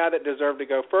kind of guy that deserved to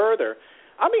go further.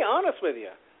 I'll be honest with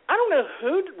you. I don't know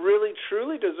who really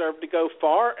truly deserved to go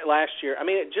far last year. I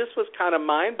mean, it just was kind of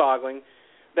mind-boggling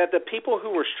that the people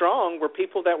who were strong were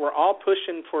people that were all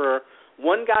pushing for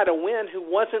one guy to win who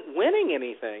wasn't winning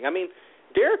anything. I mean,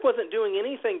 Derek wasn't doing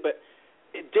anything, but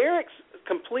Derek's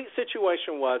complete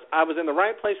situation was I was in the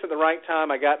right place at the right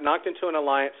time, I got knocked into an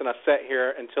alliance, and I sat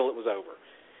here until it was over.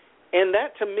 And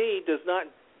that, to me, does not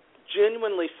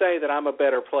genuinely say that I'm a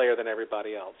better player than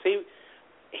everybody else.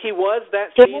 He was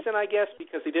that season, I guess,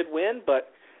 because he did win,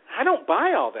 but I don't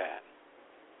buy all that.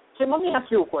 Tim, let me ask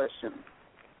you a question.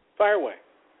 Fire away.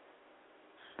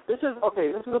 This is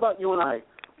about you and I.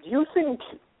 Who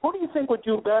do you think would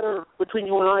do better between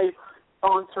you and I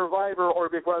on Survivor or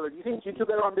Big Brother? Do you think you do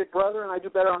better on Big Brother and I do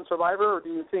better on Survivor, or do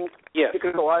you think it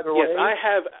could go either way?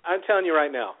 Yes, I'm telling you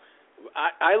right now.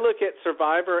 I look at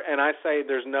Survivor and I say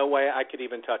there's no way I could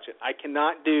even touch it. I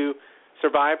cannot do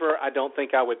Survivor. I don't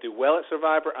think I would do well at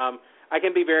Survivor. I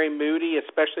can be very moody,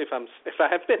 especially if I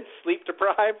have been sleep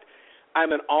deprived.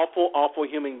 I'm an awful, awful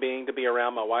human being to be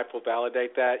around. My wife will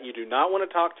validate that. You do not want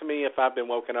to talk to me if I've been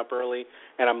woken up early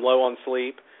and I'm low on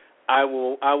sleep. I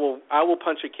will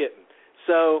punch a kitten.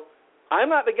 So I'm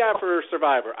not the guy for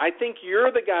Survivor. I think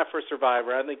you're the guy for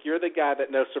Survivor. I think you're the guy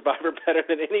that knows Survivor better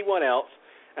than anyone else,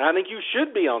 and I think you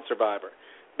should be on Survivor.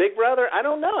 Big Brother, I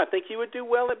don't know. I think you would do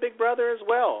well at Big Brother as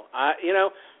well.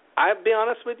 I'll be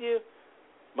honest with you.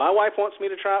 My wife wants me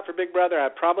to try out for Big Brother. I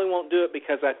probably won't do it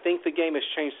because I think the game has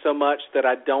changed so much that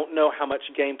I don't know how much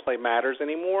gameplay matters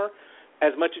anymore,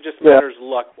 as much as it just matters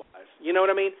luck-wise. You know what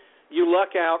I mean? You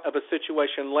luck out of a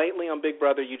situation lately on Big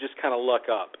Brother, you just kind of luck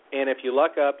up. And if you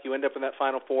luck up, you end up in that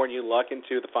Final Four and you luck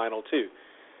into the Final Two.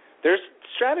 There's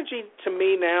strategy to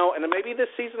me now, and maybe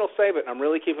this season will save it. I'm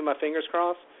really keeping my fingers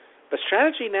crossed. But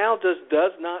strategy now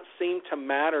does not seem to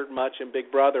matter much in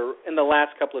Big Brother in the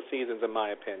last couple of seasons, in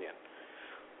my opinion.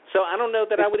 So I don't know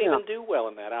that I would even do well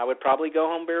in that. I would probably go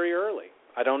home very early.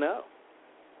 I don't know.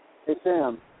 Hey,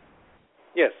 Sam.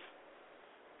 Yes.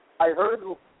 I heard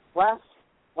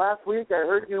last week I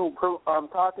heard you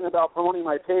talking about promoting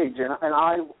my page, and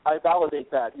I validate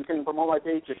that. You can promote my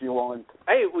page if you want.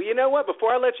 Hey, well, you know what?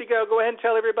 Before I let you go ahead and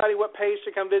tell everybody what page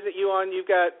to come visit you on. You've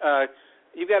got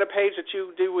a page that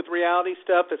you do with reality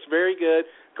stuff that's very good.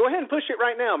 Go ahead and push it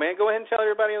right now, man. Go ahead and tell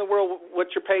everybody in the world what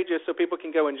your page is so people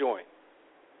can go and join.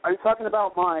 Are you talking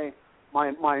about my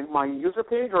user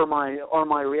page or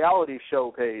my reality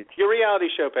show page? Your reality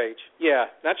show page. Yeah,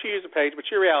 not your user page, but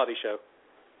your reality show.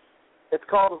 It's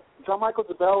called John Michael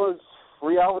Zabella's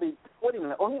Reality. Wait a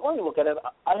minute. Let me look at it.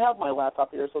 I have my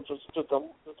laptop here, so just a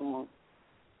moment.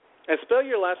 And spell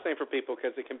your last name for people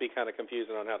because it can be kind of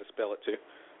confusing on how to spell it too.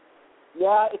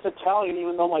 Yeah, it's Italian,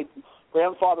 even though my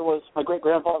great-grandfather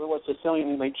was Sicilian,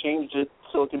 and they changed it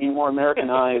so it can be more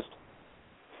Americanized.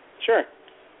 Sure.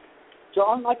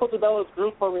 John Michael Zabella's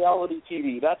Group for Reality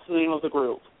TV. That's the name of the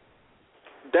group.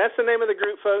 That's the name of the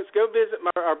group, folks. Go visit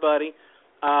our buddy,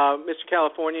 Mr.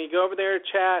 California. You go over there,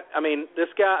 chat. I mean, this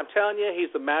guy, I'm telling you,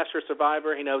 he's the master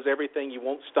survivor. He knows everything. You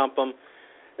won't stump him.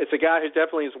 It's a guy who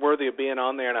definitely is worthy of being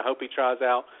on there, and I hope he tries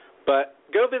out. But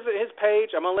go visit his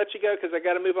page. I'm going to let you go because I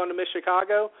got to move on to Miss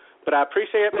Chicago. But I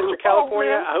appreciate it, Mr.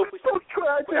 California. I hope we see you.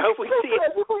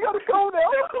 We got to go now.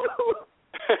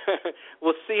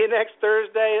 We'll see you next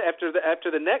Thursday after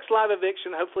the next live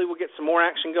eviction. Hopefully we'll get some more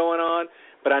action going on.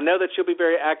 But I know that you'll be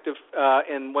very active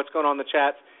in what's going on in the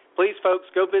chats. Please, folks,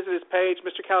 go visit his page.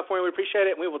 Mr. California, we appreciate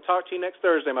it, and we will talk to you next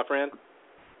Thursday, my friend.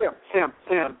 Yeah, Sam.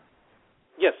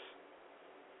 Yes.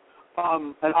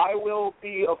 And I will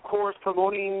be, of course,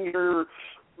 promoting your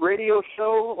radio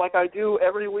show like I do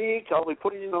every week. I'll be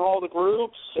putting it in all the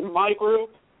groups, in my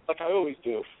group, like I always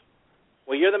do.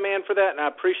 Well, you're the man for that, and I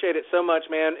appreciate it so much,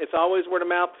 man. It's always word of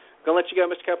mouth. I'm going to let you go,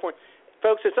 Mr. California.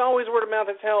 Folks, it's always word of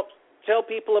mouth that's helped. Tell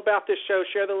people about this show.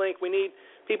 Share the link. We need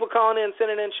people calling in,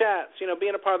 sending in chats,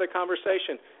 being a part of the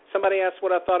conversation. Somebody asked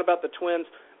what I thought about the twins.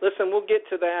 Listen, we'll get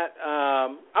to that.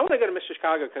 I want to go to Miss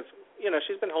Chicago because,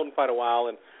 she's been holding quite a while,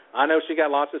 and I know she got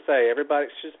lots to say.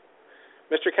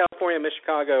 Mr. California and Miss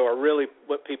Chicago are really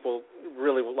what people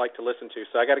really would like to listen to,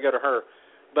 so I got to go to her.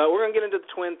 But we're going to get into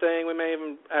the twin thing. We may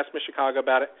even ask Miss Chicago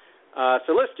about it.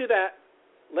 So let's do that.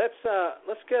 Let's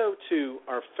go to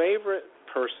our favorite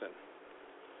person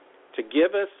to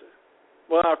give us,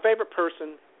 our favorite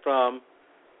person from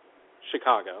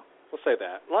Chicago. We'll say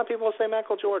that. A lot of people will say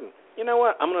Michael Jordan. You know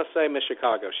what? I'm going to say Miss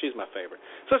Chicago. She's my favorite.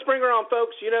 So let's bring her on,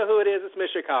 folks. You know who it is. It's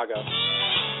Miss Chicago.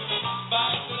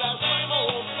 Back to that same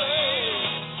old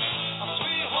place, a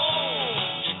sweet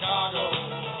home, Chicago.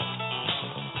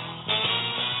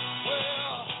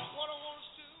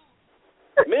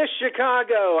 Miss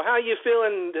Chicago, how you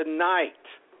feeling tonight?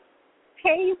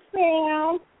 Hey,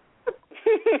 Sam.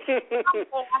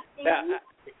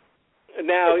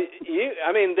 Now,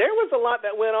 there was a lot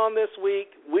that went on this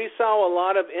week. We saw a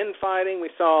lot of infighting. We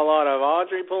saw a lot of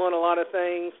Audrey pulling a lot of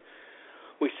things.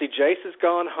 We see Jace has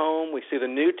gone home. We see the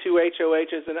new two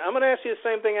HOHs. And I'm going to ask you the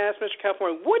same thing I asked Mr.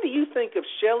 California. What do you think of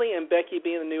Shelly and Becky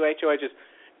being the new HOHs?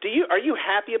 Are you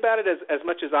happy about it as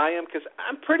much as I am? Because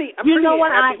I'm pretty happy. You know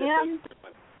what I am?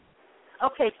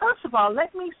 Okay, first of all,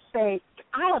 let me say,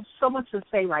 I have so much to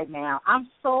say right now. I'm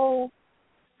so,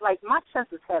 my chest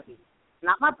is heavy.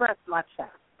 Not my breast, my chest.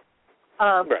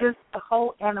 Right. Just the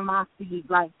whole animosity,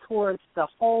 towards the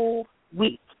whole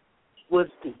week was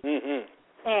deep.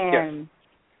 Mm-hmm. And yes.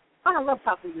 I love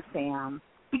talking to you, Sam,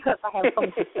 because I have so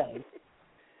much to say.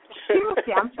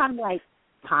 Seriously, I'm trying to,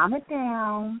 calm it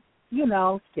down,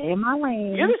 stay in my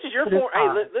lane. Yeah, this is your forum. Hey,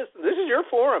 this is your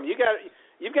forum.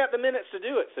 You've got the minutes to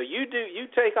do it, so you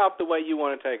take off the way you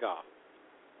want to take off.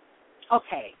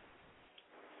 Okay.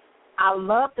 I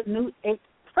love the new.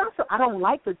 First of all, I don't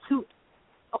like the two.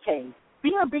 Okay,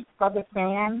 being a Big Brother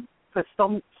fan for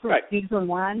season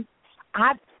one,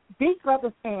 Big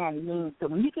Brother fan means that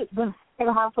when you get head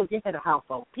of household, you head of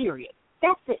household. Period.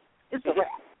 That's it. It's a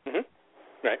wrap.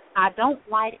 Mm-hmm. Right. I don't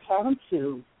like having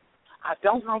two. I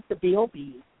don't like the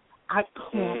B.O.B. I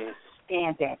can't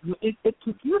stand that. It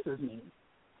confuses me.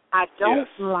 I don't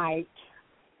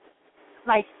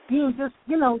like being just,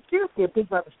 seriously a Big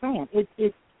Brother fan.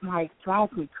 It like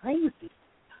drives me crazy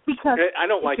because I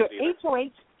don't like it either.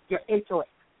 HOH, you're HOH.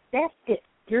 That's it.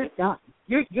 You're done.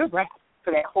 You're wrapped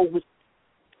for that whole week.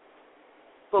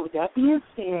 But with that being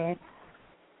said,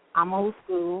 I'm old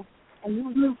school and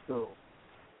you're new school.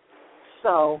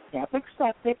 So you have to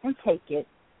accept it and take it.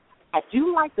 I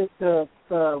do like the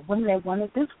women that won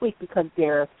it this week because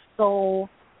they're so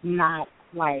not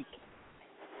like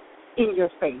in your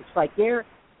face. Like they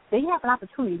have an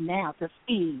opportunity now to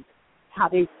see how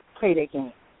they play their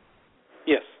game.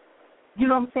 Yes. You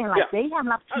know what I'm saying? Like they have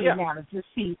an opportunity now to just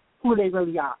see who they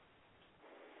really are.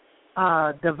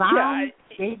 Devon,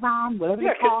 Davon, whatever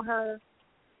you call her.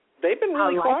 They've been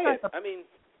really quiet. I mean,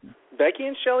 Becky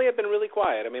and Shelley have been really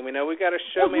quiet. I mean, we know we got a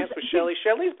showmance with Shelley.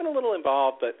 Shelley's been a little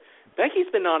involved, but Becky's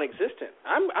been non-existent.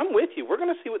 I'm with you. We're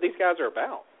going to see what these guys are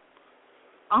about.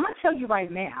 I'm going to tell you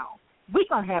right now, we're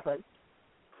going to have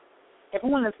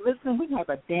everyone that's listening, we have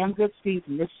a damn good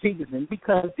season this season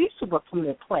because these people are coming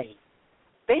to play.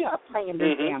 They are playing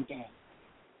their damn game.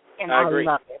 And I agree.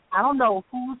 Love it. I don't know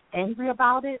who's angry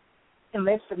about it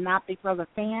unless they're not Big Brother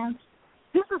fans.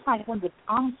 This is like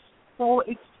I'm so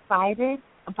excited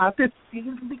about this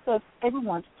season because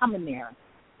everyone's coming there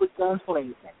with guns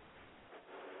blazing.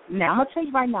 Now, I'm going to tell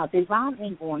you right now, Devon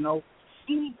ain't going no.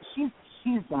 She's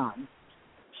done.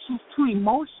 She's too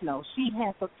emotional. She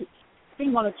has a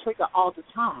thing on the trigger all the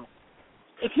time.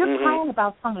 If you're crying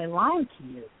about someone lying to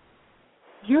you,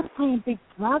 you're playing Big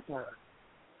Brother.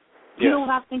 You know what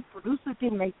I think producers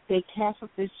did when they cast up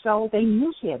this show? They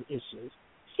knew she had issues.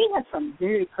 She had some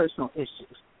very personal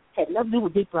issues. Had nothing to do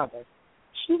with Big Brother.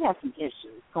 She had some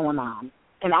issues going on.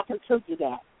 And I can tell you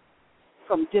that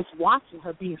from just watching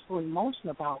her being so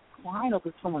emotional about crying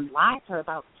over someone lied to her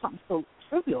about something so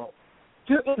trivial.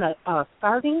 You're in a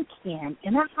sardine can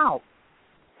in a house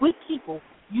with people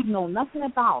you know nothing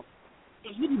about,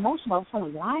 and you're emotional about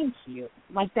someone lying to you.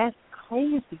 Like, that's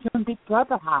crazy. You're in Big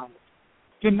Brother house.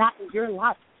 You're not in your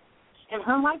life. In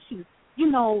her life, she's,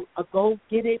 a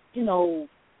go-get-it,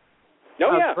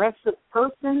 aggressive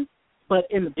person. But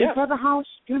in the Big Brother house,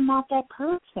 you're not that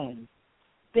person.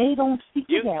 They don't see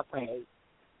you that way.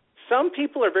 Some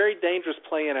people are very dangerous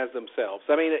playing as themselves.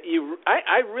 I mean,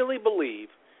 I really believe,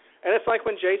 and it's like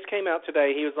when Jace came out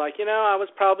today, he was like, I was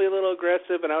probably a little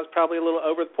aggressive and I was probably a little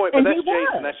over the point, but that's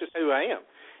Jason, that's just who I am.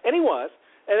 And he was,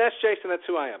 and that's Jason, that's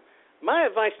who I am. My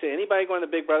advice to anybody going to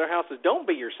Big Brother house is don't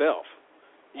be yourself.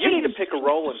 You need to pick a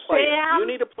role and play it. You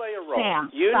need to play a role.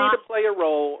 You need to play a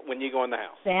role when you go in the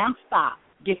house. Sam, stop.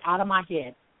 Get out of my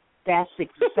head. That's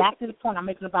exactly the point I'm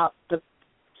making about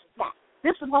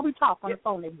this is why we talk on the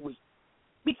phone every week.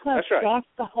 Because that's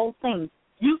the whole thing.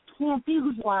 You can't be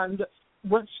who you are.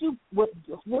 What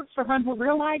works for her in her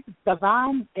real life,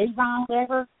 Devon, Avon,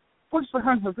 whatever, works for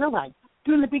her in her real life.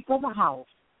 You're in the Big Brother house.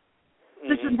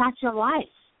 This is not your life.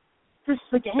 This is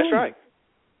the game. That's right.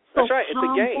 So That's right. It's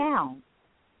a game. Down.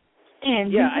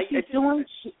 And she's doing.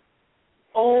 She's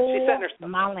setting herself.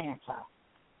 Mylanta.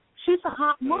 She's a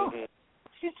hot mom.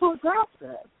 She's too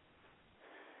aggressive.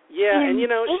 Yeah, and she's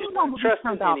not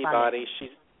trusting anybody.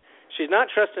 She's not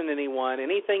trusting anyone.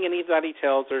 Anything anybody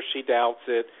tells her, she doubts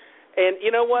it. And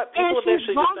you know what? People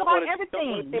eventually just don't want to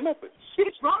team up with.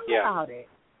 She's wrong about it.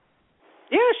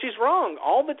 Yeah, she's wrong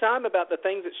all the time about the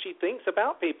things that she thinks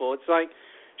about people. It's like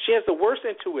she has the worst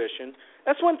intuition.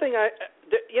 That's one thing I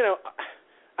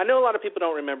know a lot of people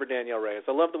don't remember Danielle Reyes.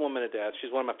 I love the woman to death.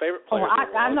 She's one of my favorite players.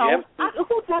 I know.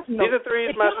 Who doesn't know? Season 3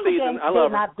 is my season. I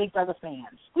love her. They're not Big Brother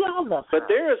fans. We all love her.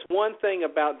 But there is one thing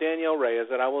about Danielle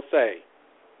Reyes that I will say.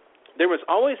 There was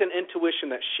always an intuition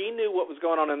that she knew what was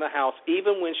going on in the house,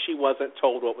 even when she wasn't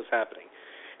told what was happening.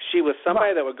 She was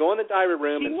somebody that would go in the diary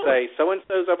room and say,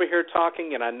 so-and-so's over here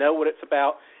talking, and I know what it's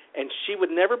about. And she would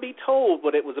never be told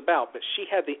what it was about, but she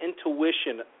had the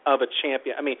intuition of a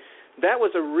champion. I mean, that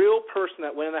was a real person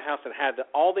that went in the house and had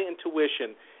all the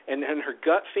intuition, and her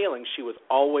gut feeling, she was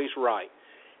always right.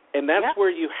 And that's where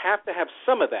you have to have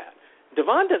some of that.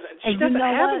 Devon doesn't. She doesn't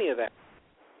have any of that.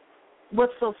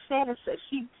 What's so sad is that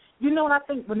what I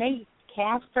think when they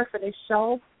cast her for this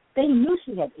show, they knew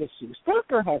she had issues. That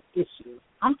girl has issues.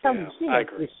 I'm telling you, she has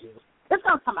issues. It's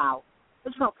going to come out.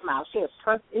 She has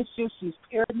trust issues. She's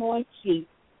paranoid.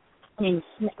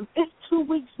 It's 2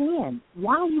 weeks in.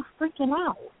 Why are you freaking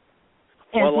out?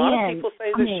 And a lot of people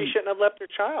say that she shouldn't have left her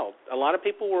child. A lot of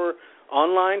people were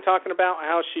online talking about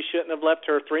how she shouldn't have left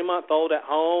her 3-month-old at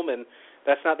home, and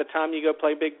that's not the time you go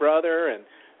play Big Brother. And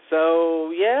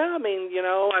so,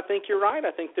 I think you're right.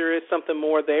 I think there is something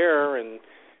more there, and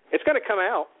it's going to come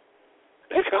out.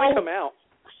 It's going to come out.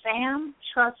 Sam,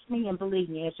 trust me and believe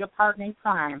me, as your partner in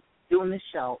crime doing this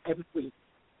show every week,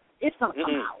 it's going to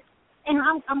come out. And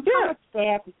I'm kind of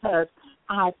sad because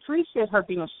I appreciate her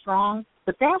being strong,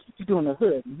 but that's what you do in the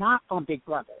hood, not on Big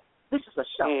Brother. This is a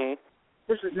show.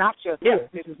 This is not your hood.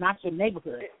 This is not your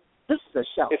neighborhood. This is a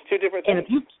show. It's two different things.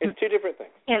 It's two different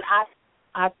things. And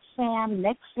Sam,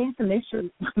 next season, they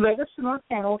should let us on our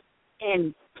panel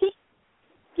and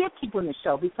get people in the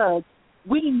show because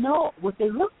we know what they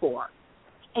look for.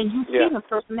 And you see the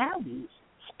personalities.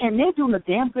 And they're doing a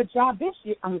damn good job this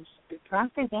year. Can I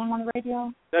say damn on the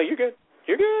radio? No, you're good.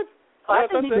 You're good. I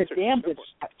think they did a damn good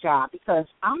job because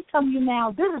I'm telling you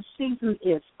now, this season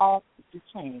is off the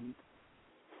chain.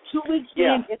 2 weeks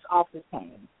in, it's off the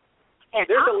chain. And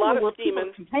there's a lot of scheming.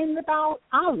 People complaining about,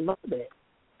 I love it.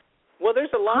 Well,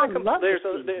 there's a lot of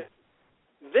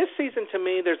this season to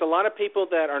me. There's a lot of people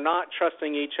that are not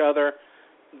trusting each other.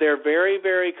 They're very,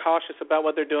 very cautious about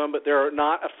what they're doing, but they're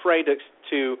not afraid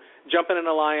to jump in an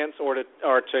alliance or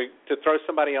to throw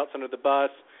somebody else under the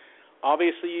bus.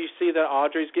 Obviously, you see that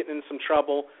Audrey's getting in some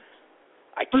trouble.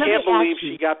 I can't believe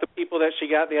she got the people that she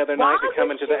got the other night to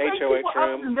come into the HOH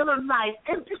room. In the middle of the night?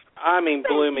 I mean,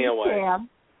 blew me away. Sam,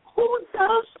 who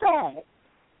does that?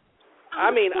 I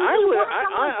mean, I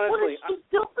honestly, what is she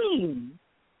doing?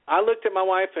 I looked at my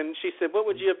wife and she said, "What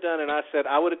would you have done?" And I said,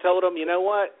 "I would have told them, you know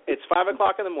what? It's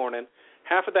 5:00 in the morning.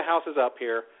 Half of the house is up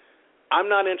here. I'm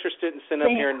not interested in sitting up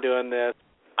here and doing this.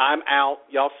 I'm out.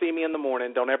 Y'all see me in the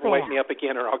morning. Don't ever wake me up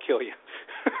again, or I'll kill you."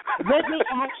 Let me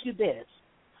ask you this: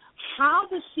 how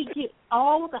does she get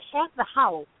all the half the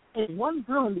house in one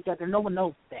room together? No one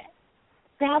knows that.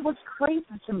 That was crazy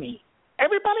to me.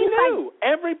 Everybody knew.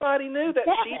 Everybody knew that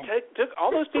she took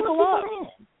all those people up.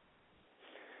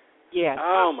 Yeah.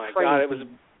 Oh my God! It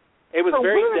was so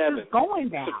very where Devin. Is this going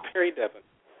now? It was very Devin.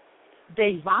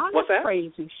 Devon is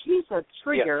crazy. She's a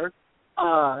trigger.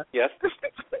 Yes.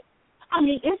 I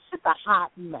mean, it's just a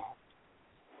hot mess.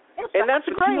 That's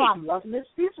great. You know, I'm loving this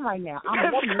season right now.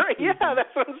 That's great. Yeah,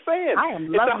 that's what I'm saying. I am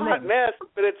loving it. It's a hot mess,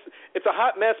 but it's a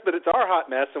hot mess, but it's our hot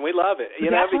mess, and we love it.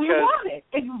 That's because we love it.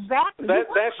 Exactly. That's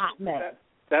a hot mess.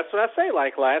 That's what I say.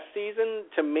 Like last season,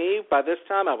 to me, by this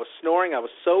time, I was snoring. I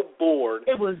was so bored.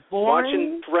 It was boring.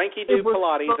 Watching Frankie do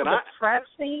Pilates, and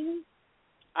depressing.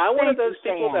 I'm one of those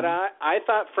people that I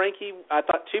thought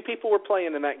two people were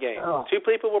playing in that game. Oh. 2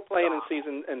 people were playing in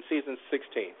season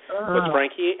 16 with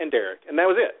Frankie and Derek, and that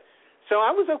was it. So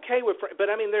I was okay with, but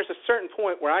I mean, there's a certain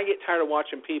point where I get tired of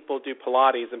watching people do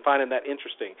Pilates and finding that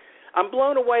interesting. I'm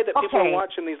blown away that people are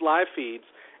watching these live feeds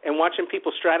and watching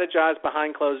people strategize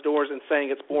behind closed doors and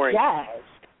saying it's boring. Yes.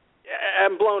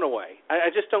 I'm blown away. I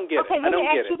just don't get it. I don't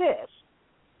get it. Okay, let me ask you this.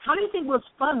 How do you think it was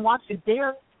fun watching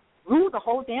Derek rule the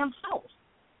whole damn house?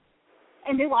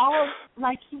 And they were all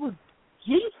like, he was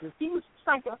Jesus. He was just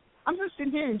like, I'm just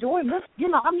sitting here enjoying this. You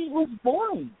know, I mean, it was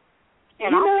boring.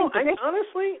 And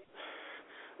honestly,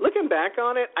 looking back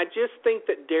on it, I just think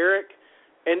that Derek,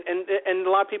 and a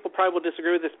lot of people probably will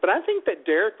disagree with this, but I think that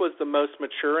Derek was the most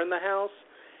mature in the house.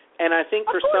 And I think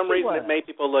for some reason it made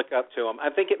people look up to him. I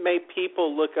think it made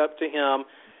people look up to him,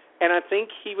 and I think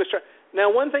he was trying. Now,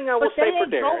 one thing I will say for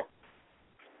Derek.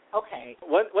 Okay.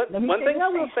 One thing I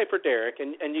will say for Derek,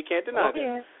 and you can't deny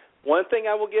this. One thing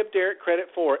I will give Derek credit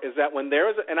for is that when there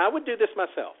was, and I would do this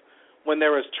myself, when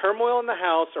there was turmoil in the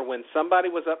house or when somebody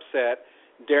was upset,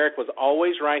 Derek was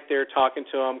always right there talking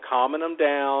to him, calming them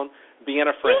down, being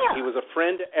a friend. Yeah. He was a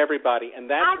friend to everybody, and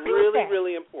that's really,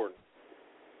 really important.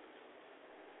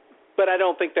 But I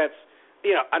don't think that's,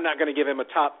 I'm not going to give him a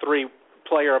top 3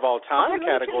 player of all time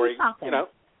category.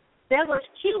 That was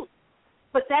cute,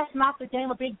 but that's not the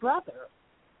game of Big Brother.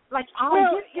 Like, I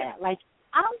don't get that. Like,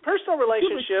 personal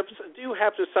relationships do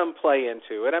have some play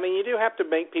into it. I mean, you do have to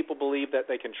make people believe that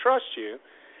they can trust you,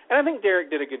 and I think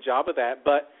Derek did a good job of that.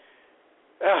 But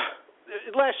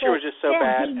last year was just so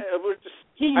bad.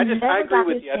 I agree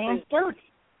with you. I think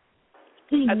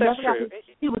that's true.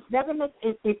 He was never in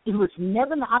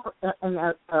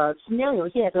a scenario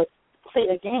he had to play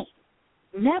a game.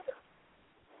 Never.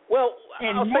 Well,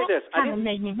 and I'll say this. That kind of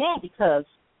made me mad because,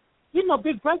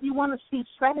 Big Brother, you want to see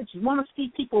strategy. You want to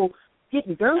see people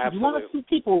getting dirty. Absolutely. You want to see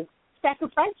people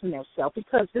sacrificing themselves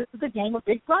because this is a game of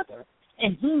Big Brother.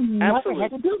 And he never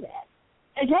had to do that.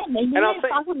 And that made me mad.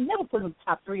 I would never put him in the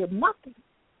top 3 of nothing.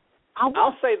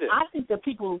 I'll say this. I think the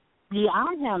people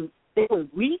beyond him, they were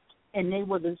weak and they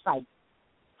were just like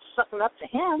sucking up to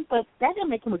him, but that didn't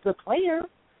make him a good player.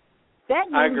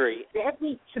 I agree.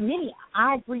 To me,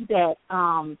 I agree that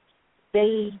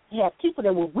they had people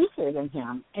that were weaker than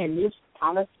him, and this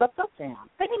kind of stuck up to him.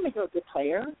 That didn't make him a good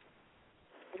player.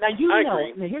 Now, I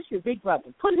agree. Now here's your Big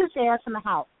Brother. Put his ass in the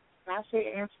house. Can I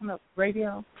say ass on the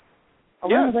radio?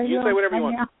 Yeah, the radio you say whatever you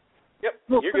want. Now? Yep,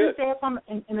 Look, you're put good. his ass on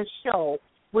in a show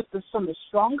with some of the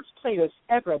strongest players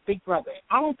ever at Big Brother.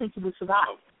 I don't think he would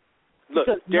survive. Look,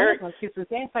 because Derek, no one kissed his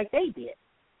ass like they did.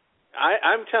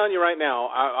 I'm telling you right now,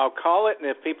 I'll call it, and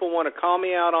if people want to call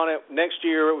me out on it next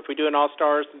year, if we do an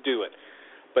All-Stars, do it.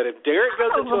 But if Derek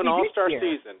goes into an All-Star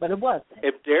season, but it wasn't.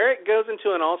 If Derek goes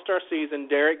into an All-Star season,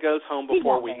 Derek goes home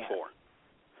before week 4.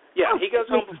 Yeah, he goes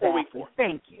home before week 4.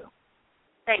 Thank you.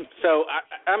 So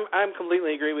I'm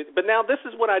completely agree with you. But now this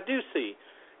is what I do see,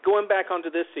 going back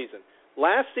onto this season.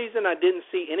 Last season I didn't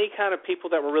see any kind of people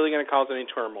that were really going to cause any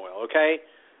turmoil, okay?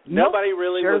 Nobody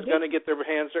really was going to get their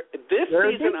hands dirty. This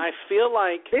season I feel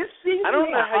like, I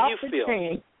don't know how you feel.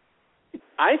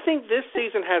 I think this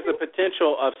season has the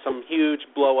potential of some huge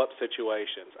blow-up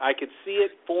situations. I could see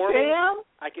it forming. Sam,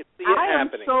 I could see it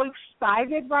happening. I am so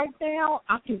excited right now.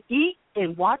 I can eat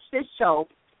and watch this show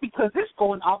because it's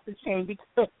going off the chain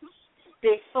because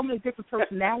there's so many different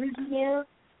personalities in there.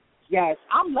 Yes,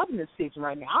 I'm loving this season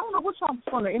right now. I don't know what y'all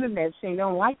on the internet saying they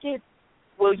don't like it.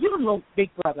 Well, you don't know Big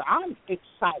Brother. I'm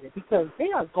excited because they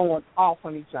are going off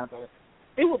on each other.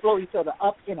 They will blow each other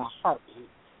up in a heartbeat.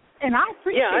 And I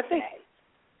appreciate that.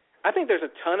 I think there's a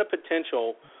ton of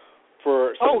potential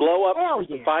for some blow-up, for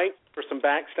some fight, for some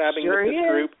backstabbing with this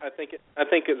group. I think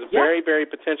it's very, very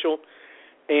potential.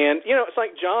 And, it's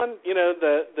like John,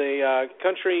 the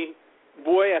country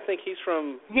boy, I think he's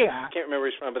from, I can't remember where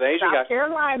he's from, but the Asian guy. South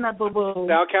Carolina, boo-boo.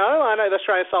 South Carolina, that's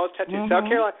right, I saw his tattoo. South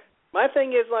Carolina. My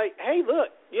thing is like, hey, look,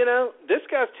 this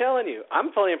guy's telling you, I'm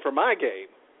playing for my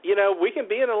game. We can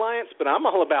be an alliance, but I'm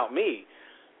all about me.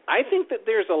 I think that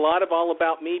there's a lot of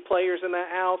all-about-me players in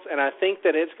that house, and I think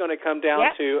that it's going to come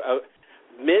down to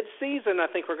mid-season. I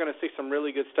think we're going to see some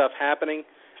really good stuff happening.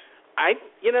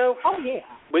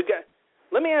 We've got.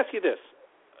 Let me ask you this.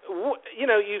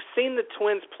 You've seen the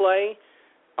Twins play.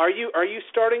 Are you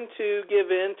starting to give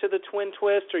in to the twin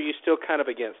twist, or are you still kind of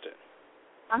against it?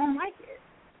 I don't like it.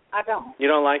 I don't. You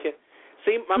don't like it?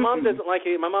 See, my mom doesn't like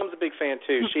it. My mom's a big fan,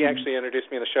 too. She actually introduced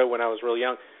me to the show when I was real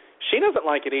young. She doesn't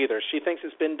like it either. She thinks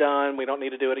it's been done. We don't need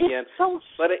to do it again. It's so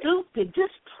stupid.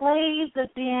 Just play the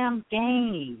damn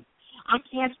game. I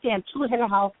can't stand two head of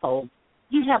household.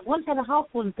 You have one head of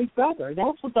household in Big Brother.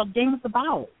 That's what the game is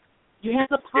about. You have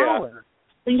the power.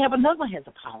 Then you have another one has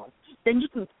the power. Then you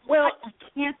can. Well, I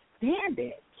can't stand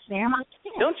it, Sam. I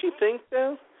can't. Don't you think,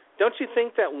 though? Don't you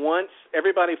think that once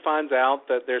everybody finds out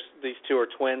that there's these two are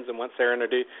twins, and once they're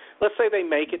introduced, let's say they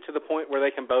make it to the point where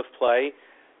they can both play.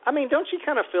 I mean, don't you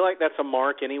kind of feel like that's a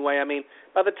mark anyway? I mean,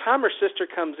 by the time her sister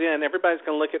comes in, everybody's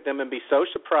going to look at them and be so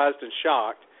surprised and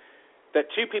shocked that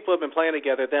two people have been playing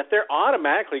together that they're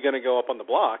automatically going to go up on the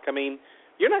block. I mean,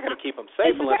 you're not going to keep them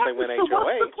safe unless they win HOH.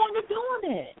 What's the point of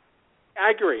doing it? I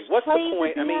agree. What's the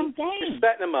point? I mean, you're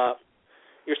setting them up.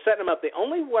 You're setting them up. The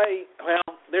only way,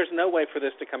 there's no way for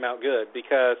this to come out good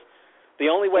because the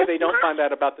only way they don't find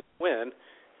out about the twin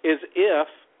is if,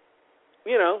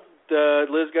 the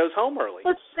Liz goes home early.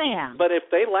 But Sam, but if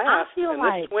they last and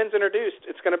like, this twin's introduced,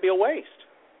 it's going to be a waste.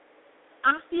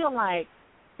 I feel like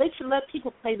they should let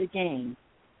people play the game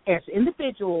as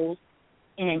individuals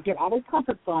and get out of their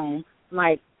comfort zone,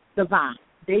 like Devon,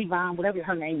 whatever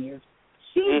her name is.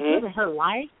 She's living her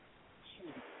life.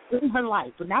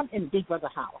 But not in Big Brother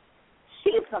house.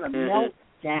 She's going to melt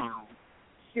down.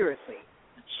 Seriously.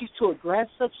 She's too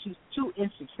aggressive. She's too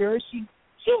insecure. She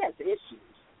has issues.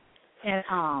 And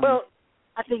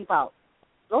I think about,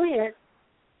 go ahead.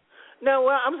 No,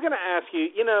 well, I was going to ask you,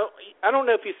 I don't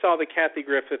know if you saw the Kathy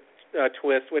Griffith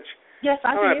twist, which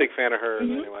I'm not a big fan of hers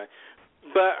anyway.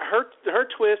 But her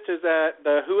twist is that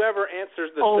whoever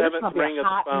answers the seventh ring of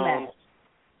the phone,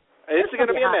 it's going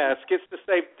to be a mess. Gets to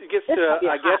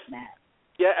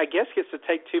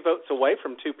take 2 votes away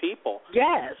from 2 people.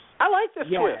 Yes, I like this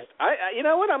twist. You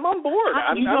know what? I'm on board.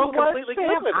 I'm completely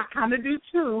good with it. I kind of do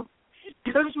too.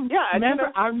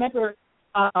 I remember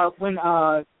when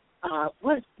I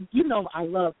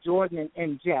love Jordan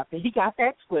and Jeff, and he got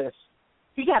that twist.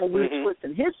 He got a weird twist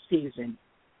in his season.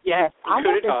 Yes, I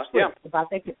love that twist about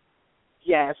that.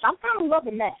 Yes, I'm kind of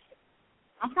loving that.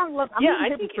 I'm a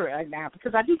hypocrite right now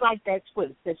because I do like that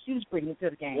twist that she's bringing to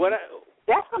the game. What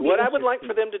I would like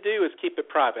for them to do is keep it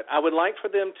private. I would like for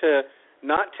them to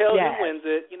not tell who wins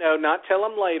it, not tell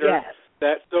them later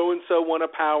that so-and-so won a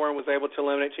power and was able to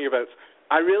eliminate 2 of your votes.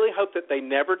 I really hope that they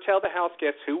never tell the house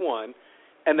guests who won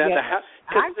and that the house,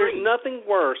 because there's nothing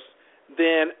worse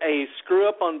than a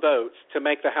screw-up on votes to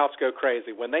make the house go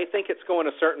crazy. When they think it's going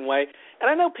a certain way, and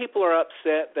I know people are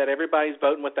upset that everybody's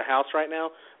voting with the house right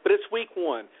now, but it's week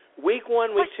 1. Week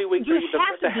 1, week 2, week 3.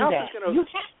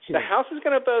 The house is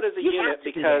going to vote as a unit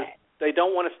because they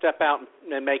don't want to step out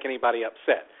and make anybody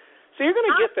upset. So you're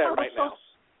going to get that right now.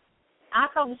 I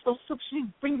thought it was so stupid. She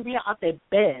bring me out their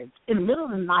beds in the middle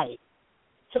of the night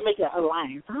to make an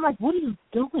alliance. I'm like, what are you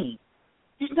doing?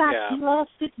 You're not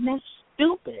sitting there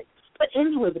stupid. But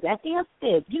anyway, but that damn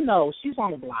said, you know, she's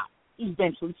on the block.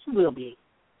 Eventually, she will be,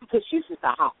 because she's just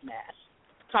a hot mess.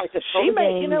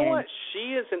 You know what?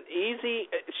 She is an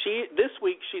easy. This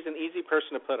week she's an easy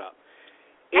person to put up.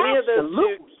 Any of those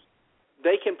two,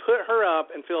 they can put her up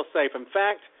and feel safe. In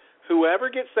fact, whoever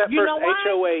gets that first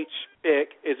HOH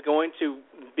pick is going to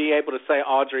be able to say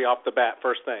Audrey off the bat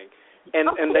first thing,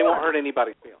 and they won't hurt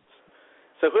anybody's feelings.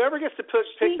 So whoever gets to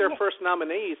pick their first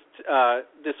nominees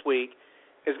this week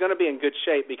is going to be in good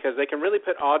shape, because they can really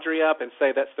put Audrey up and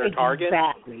say that's their target,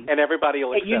 and everybody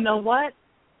will accept it. You know what?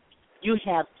 You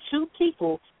have two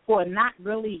people who are not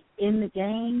really in the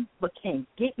game but can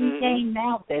get in the game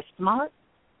now. They're smart.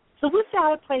 So we'll see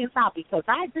how it plays out, because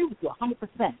I agree with you 100%.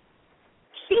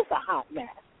 She's a hot mess.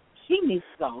 She needs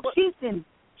to go.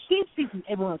 She's seeking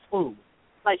everyone's food.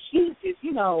 Like, she's just,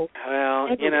 you know. Well,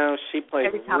 you know, she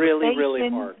played really, really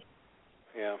hard.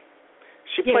 Yeah.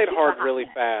 She played hard really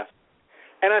fast.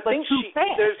 And I think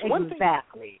there's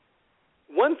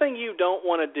one thing you don't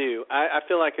want to do, I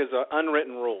feel like, is an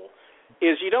unwritten rule,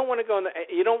 is you don't want to go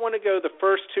the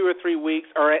first 2 or 3 weeks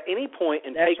or at any point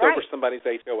and take over somebody's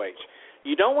HOH.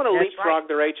 You don't want to leapfrog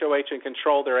their HOH and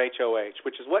control their HOH,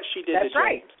 which is what she did to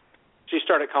James. She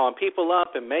started calling people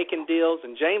up and making deals,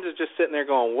 and James is just sitting there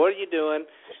going, what are you doing?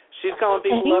 She's calling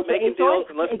people up, making deals,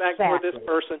 and let's backdoor this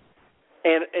person.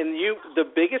 And the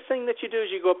biggest thing that you do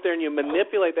is you go up there and you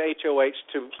manipulate the HOH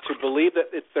to believe that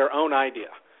it's their own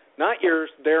idea. Not yours,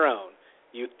 their own.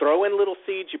 You throw in little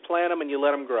seeds, you plant them, and you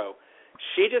let them grow.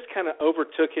 She just kind of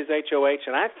overtook his HOH,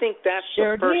 and I think that's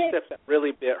the first step that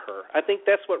really bit her. I think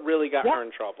that's what really got her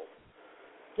in trouble.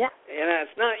 Yeah. And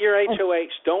it's not your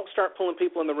HOH. Don't start pulling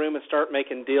people in the room and start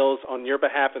making deals on your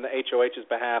behalf and the HOH's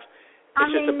behalf.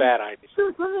 It's just a bad idea. She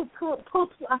was going to pull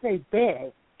people out of their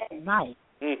bed at night,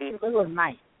 in the middle of the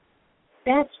night.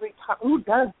 That's retarded. Who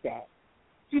does that?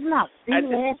 She's not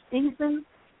seen last season.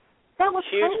 That was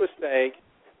huge mistake.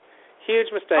 Huge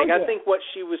mistake. I think what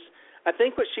she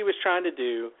was trying to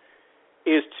do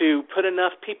is to put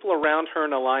enough people around her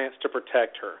in alliance to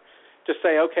protect her. To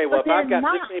say, okay, well, if I've got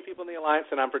this many people in the alliance,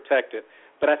 then I'm protected.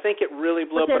 But I think it really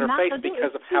blew up in her face because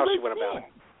of how she went about it.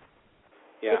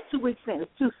 Yeah. It's 2 weeks in.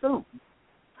 It's too soon.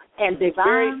 And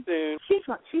Devon, very soon. She's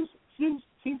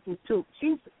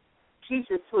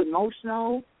just too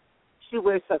emotional. She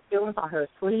wears her feelings on her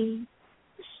sleeve.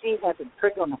 She has a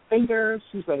trigger on her finger.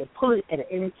 She's ready to pull it at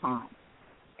any time.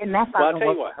 And that's not going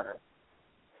to work for her.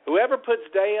 Whoever puts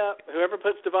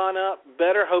Devon up,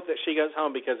 better hope that she goes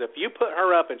home, because if you put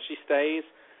her up and she stays,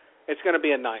 it's going to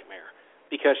be a nightmare,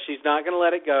 because she's not going to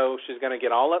let it go. She's going to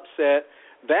get all upset.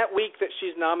 That week that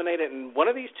she's nominated, and one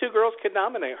of these two girls could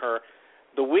nominate her,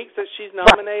 the week that she's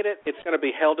nominated, it's going to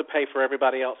be hell to pay for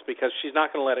everybody else, because she's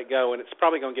not going to let it go, and it's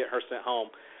probably going to get her sent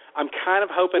home. I'm kind of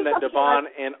hoping that Devon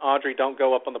and Audrey don't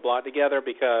go up on the block together,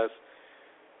 because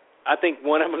I think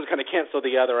one of them is going to cancel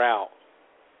the other out.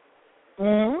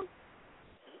 Mm-hmm.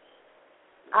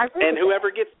 And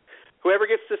whoever gets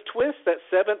this twist, that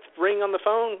seventh ring on the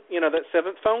phone, that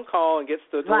seventh phone call, and gets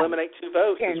to eliminate 2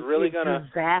 votes, is really going to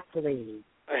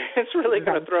It's really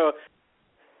going to throw.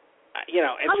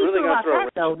 It's really going to throw.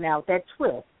 Though now that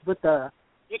twist with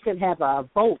you can have a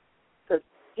vote, because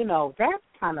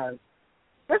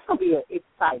that's going to be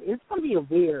exciting. It's going to be a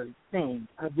weird thing,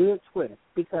 a weird twist,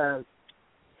 because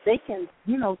they can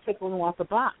take one off the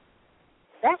block.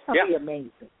 That's going to be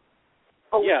amazing.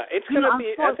 Oh, yeah, it's going to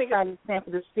be. I'm so excited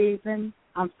for this season.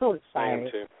 I'm so excited. I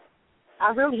am too. I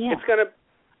really am. It's going to.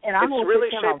 And I'm it's really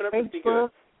shaping up to be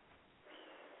good.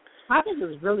 I think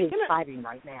it's really exciting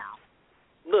right now.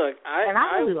 Look, I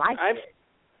really like it.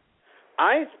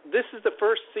 This is the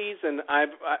first season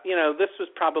this was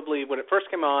probably when it first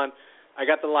came on. I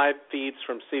got the live feeds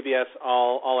from CBS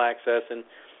All Access, and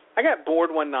I got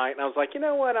bored one night, and I was like, you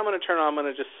know what? I'm going to turn on. I'm going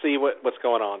to just see what's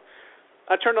going on.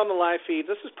 I turned on the live feeds.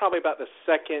 This was probably about the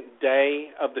second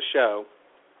day of the show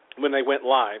when they went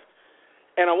live,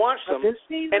 and I watched them.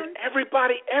 And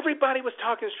everybody was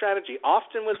talking strategy.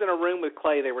 Austin was in a room with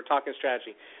Clay. They were talking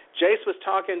strategy. Jace was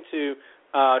talking to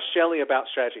Shelley about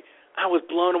strategy. I was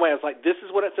blown away. I was like, this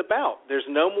is what it's about. There's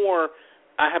no more.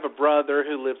 I have a brother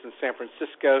who lives in San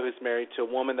Francisco who's married to a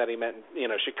woman that he met in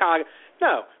Chicago.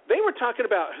 No, they were talking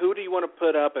about who do you want to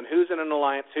put up and who's in an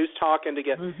alliance, who's talking to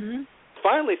get. Mm-hmm.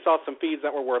 Finally saw some feeds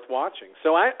that were worth watching.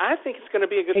 So I think it's going to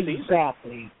be a good season.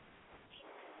 Exactly.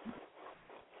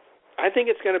 I think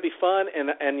it's going to be fun,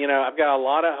 and you know, I've got a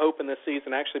lot of hope in this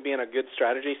season actually being a good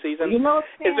strategy season. You know,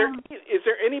 Sam, is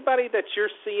there anybody that you're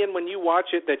seeing when you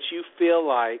watch it that you feel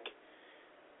like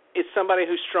is somebody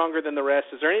who's stronger than the rest?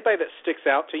 Is there anybody that sticks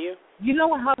out to you? You know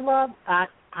what I love?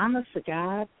 Honest to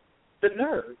God, the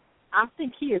nerd. I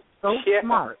think he is so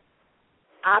smart.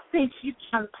 I think he's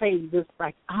trying to play this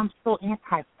like, I'm so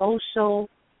antisocial.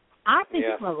 I think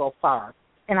he's going to go far.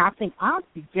 And I think,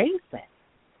 honestly, Jason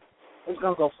is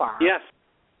going to go far. Yes.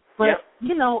 But,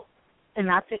 you know,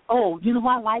 and I think, you know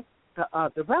what I like?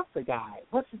 The wrestler guy.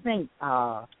 What's his name?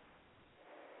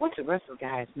 What's the wrestler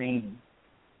guy's name?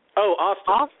 Oh,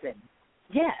 Austin. Austin.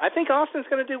 Yeah. I think Austin's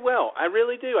going to do well. I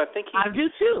really do. I think I do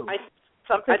too. I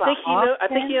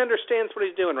think he understands what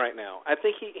he's doing right now. I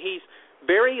think he's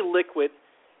very liquid.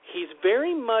 He's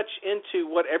very much into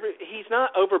he's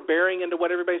not overbearing into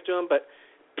what everybody's doing, but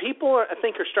people I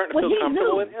think are starting to feel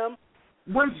comfortable with him.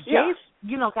 Once Jace,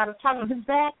 you know, got a target on his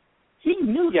back, he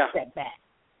knew to step back.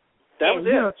 That was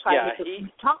it. Try to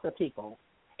talk to people.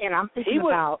 And I'm thinking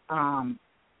about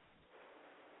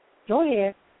go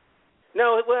ahead.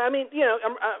 No, well, I mean, you know,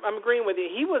 I'm agreeing with you.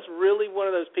 He was really one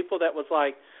of those people that was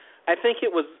like, I think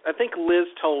Liz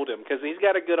told him, because he's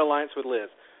got a good alliance with Liz.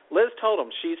 Liz told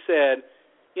him, she said,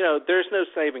 you know, there's no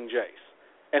saving Jace.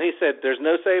 And he said, there's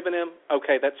no saving him?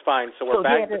 Okay, that's fine. So we're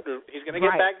back. He's going to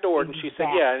get backdoored. And she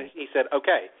said, yeah. And he said,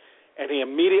 okay. And he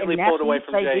immediately pulled away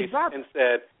from Jace and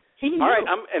said, all right,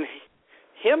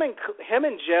 him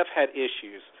and Jeff had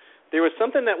issues. There was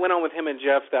something that went on with him and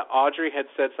Jeff that Audrey had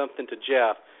said something to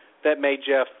Jeff that made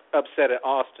Jeff upset at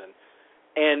Austin.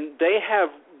 And they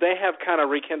have kind of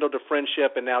rekindled a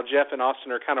friendship, and now Jeff and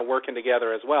Austin are kind of working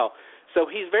together as well. So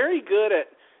he's very good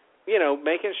at, you know,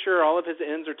 making sure all of his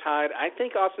ends are tied. I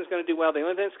think Austin's going to do well. The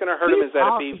only thing that's going to hurt him is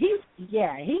that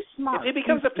he's smart. If he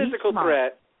becomes a physical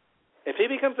threat,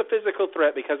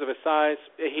 because of his size,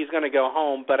 he's going to go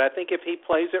home. But I think if he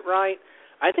plays it right,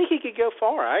 I think he could go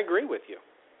far. I agree with you.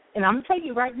 And I'm going to tell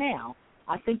you right now,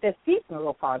 I think that Steve's going to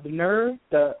go far. The nerve,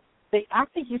 I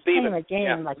think he's playing a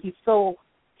game like he's so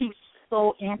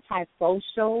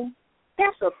antisocial.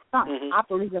 That's a front. Mm-hmm. I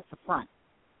believe that's a front.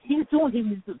 He's doing he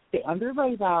needs to stay under the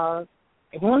radar.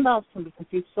 Everyone loves him because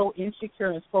he's so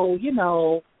insecure and so, you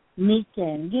know, meek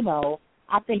and, you know,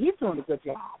 I think he's doing a good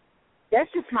job. That's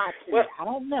just my opinion. I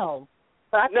don't know.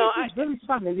 But I think he's really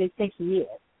strong as they think he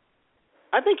is.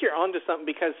 I think you're onto something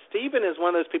because Steven is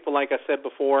one of those people, like I said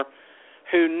before,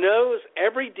 who knows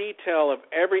every detail of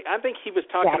I think he was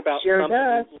talking about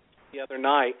something the other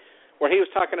night where he was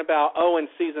talking about, in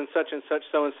season such and such,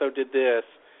 so-and-so did this.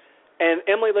 And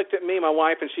Emily looked at me, my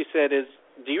wife, and she said,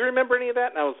 do you remember any of that?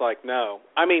 And I was like, no.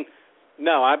 I mean,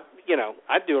 no, I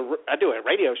do a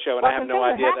radio show, and I have no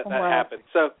idea that happened.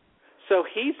 So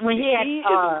he is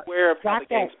aware of how the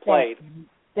game's played.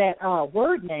 That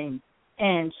word name,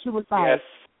 and she was like,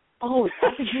 I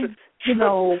think you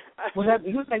know,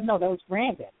 he was like, no, that was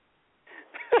Brandon.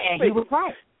 And he was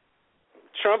right.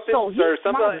 Trumpets or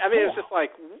something. I mean, it's just like,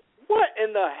 what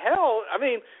in the hell? I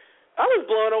mean, I was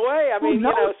blown away. I mean, you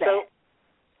know, so.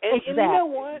 And you know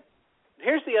what?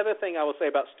 Here's the other thing I will say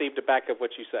about Steve to back up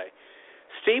what you say.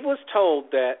 Steve was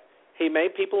told that he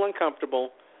made people uncomfortable,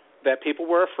 that people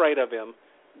were afraid of him,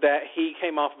 that he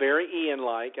came off very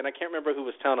Ian-like, and I can't remember who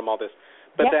was telling him all this,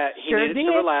 but that he needed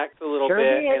to relax a little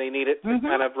bit and he needed to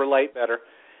kind of relate better.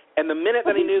 And the minute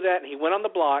that he knew that and he went on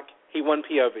the block, he won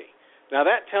POV. Now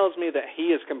that tells me that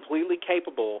he is completely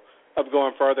capable of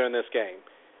going further in this game.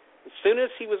 As soon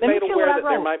as he was made aware that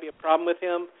there might be a problem with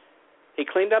him, he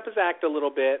cleaned up his act a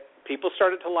little bit. People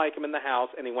started to like him in the house,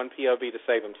 and he won POV to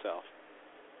save himself.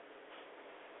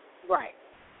 Right.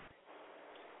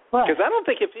 Because I don't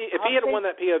think if he had won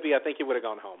that POV, I think he would have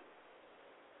gone home.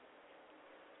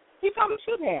 He probably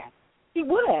should have. He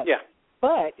would have. Yeah.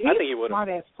 But he's I think he would a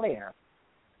smart-ass player.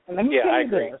 And let me tell you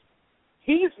this.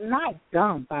 He's not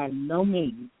dumb by no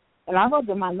means. And I wrote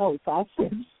in my notes, I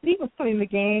said he was playing the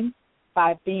game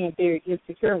by being very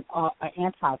insecure,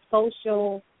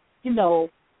 antisocial. You know,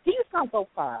 he's going to go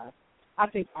far. I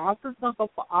think Austin's going to go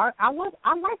far. I like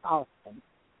Austin.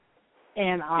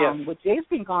 And with Jace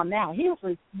being gone now, he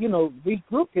has,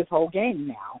 regrouped his whole game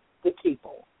now with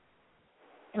people.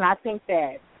 And I think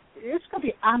that it's going to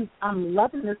be, I'm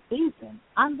loving this season.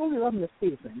 I'm really loving this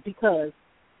season because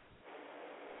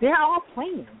they're all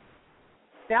playing.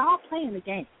 They're all playing the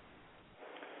game.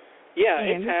 Yeah,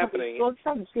 and it's happening. So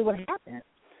excited to see what happens.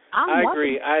 I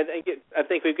agree. I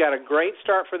think we've got a great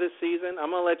start for this season.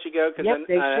 I'm going to let you go because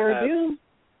they sure do.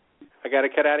 I got to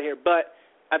cut out of here. But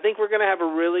I think we're going to have a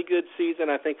really good season.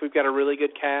 I think we've got a really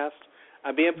good cast.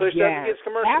 I'm being pushed up against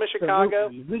commercial in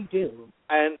Chicago. We do.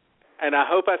 And And I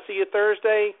hope I see you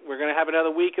Thursday. We're going to have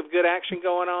another week of good action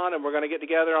going on, and we're going to get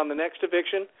together on the next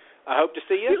eviction. I hope to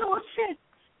see you. You know what, shit?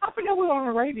 I forgot we were on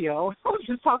the radio. I was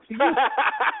just talking to you.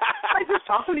 I was just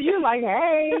talking to you like,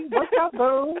 hey, what's up,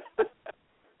 boo?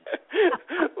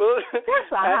 Well,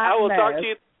 I will talk to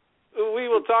you. We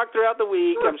will talk throughout the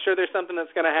week. I'm sure there's something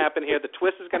that's going to happen here. The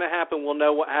twist is going to happen. We'll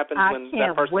know what happens when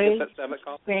that person gets that 7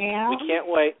 call. Sam, we can't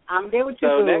wait. I'm there with you,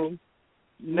 boo.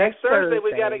 Next Thursday,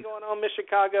 we got it Thursday. going on, Miss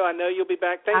Chicago. I know you'll be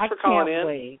back. Thanks for I calling can't in.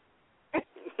 wait.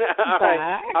 All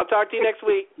right. I'll talk to you next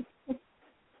week.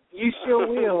 You sure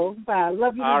will. Bye.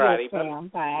 Love you, Sam.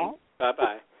 Bye.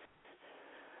 Bye-bye.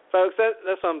 Folks,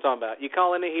 that's what I'm talking about. You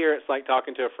call into here, it's like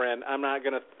talking to a friend. I'm not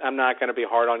gonna be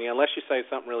hard on you unless you say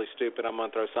something really stupid. I'm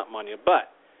gonna throw something on you. But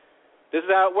this is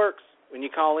how it works. When you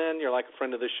call in, you're like a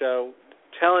friend of the show.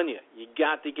 Telling you, you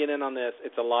got to get in on this.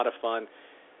 It's a lot of fun.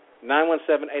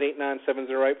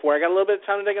 917-889-7084. I got a little bit of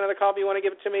time to take another call if you want to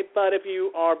give it to me, but if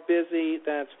you are busy,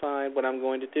 that's fine. What I'm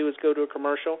going to do is go to a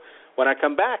commercial. When I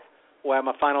come back, we'll have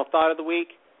my final thought of the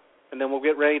week, and then we'll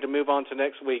get ready to move on to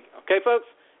next week. Okay, folks?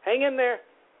 Hang in there.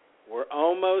 We're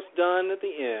almost done at the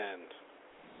end.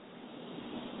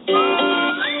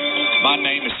 My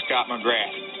name is Scott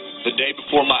McGrath. The day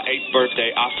before my 8th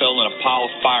birthday, I fell in a pile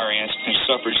of fire ants and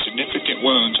suffered significant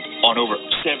wounds on over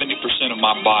 70% of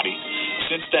my body.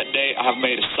 Since that day, I have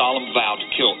made a solemn vow to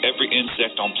kill every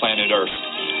insect on planet Earth.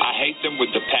 I hate them with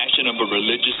the passion of a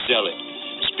religious zealot.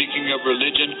 Speaking of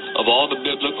religion, of all the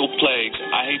biblical plagues,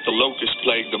 I hate the locust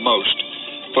plague the most.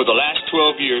 For the last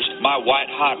 12 years, my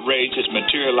white-hot rage has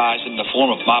materialized in the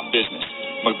form of my business,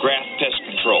 McGrath Pest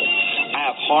Control. I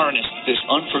have harnessed this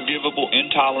unforgivable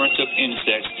intolerance of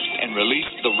insects and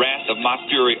released the wrath of my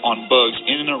fury on bugs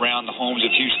in and around the homes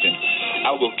of Houston.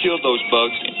 I will kill those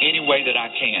bugs in any way that I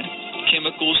can.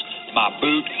 Chemicals, my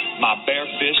boot, my bare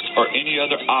fist, or any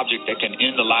other object that can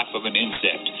end the life of an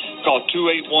insect. Call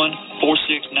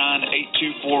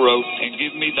 281-469-8240 and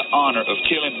give me the honor of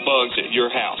killing bugs at your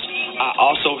house. I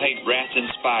also hate rats and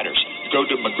spiders. Go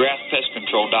to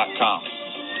McGrathPestControl.com.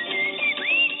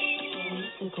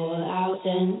 Go out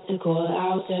and go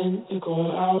out and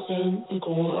go out and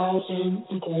go out and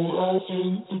go out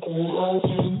and go out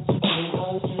and go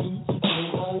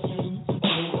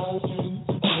out and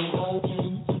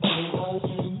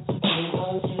go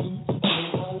out and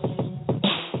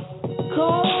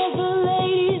call the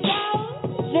ladies out,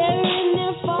 they're in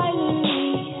there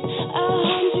finally.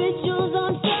 100 jewels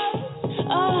on top,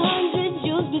 100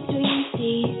 jewels between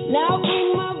teeth. Now bring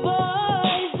my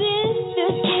boys in,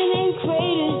 they're spinning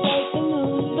craters like the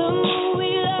moon. The moon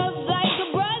we love like a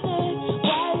brother,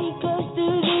 while he goes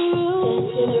through the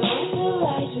roof. Dancing around the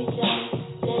lights we die,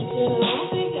 dancing around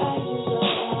big eyes and so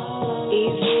on.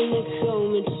 Even the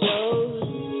comatose,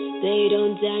 they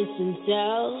don't dance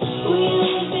themselves. We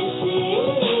live in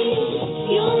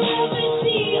you'll never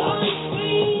see on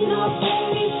screen. Not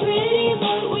very pretty,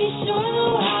 but we sure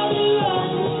know how to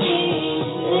run the scene.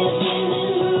 Living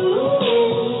in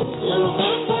rooms,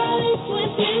 silver pilots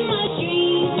within my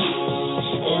dreams.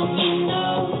 And you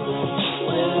know,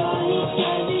 we're on each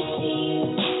other's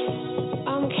team.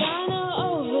 I'm kinda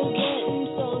over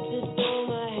getting told to throw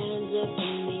my hands up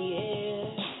in the air.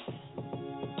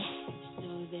 So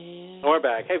there. We're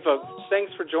back. Hey, folks,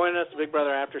 thanks for joining us, the Big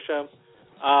Brother After Show.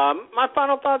 My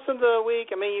final thoughts of the week,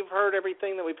 I mean, you've heard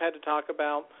everything that we've had to talk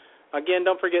about. Again,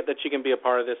 don't forget that you can be a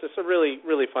part of this. It's a really,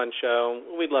 really fun show.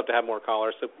 We'd love to have more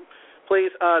callers. So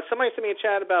please, somebody send me a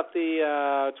chat about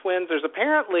the twins. There's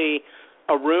apparently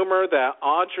a rumor that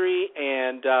Audrey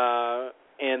and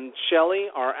Shelley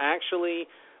are actually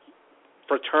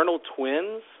fraternal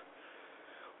twins.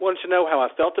 Wanted to know how I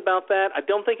felt about that. I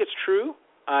don't think it's true.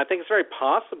 I think it's very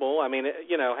possible. I mean,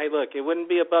 hey, look, it wouldn't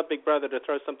be above Big Brother to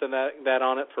throw something that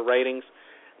on it for ratings,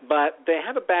 but they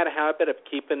have a bad habit of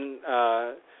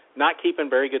not keeping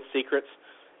very good secrets,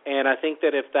 and I think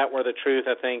that if that were the truth,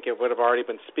 I think it would have already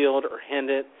been spilled or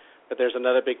hinted that there's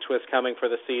another big twist coming for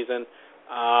the season.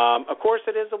 Of course,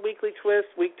 it is a weekly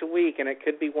twist, week to week, and it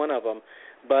could be one of them,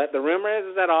 but the rumor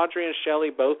is that Audrey and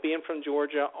Shelley, both being from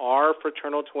Georgia, are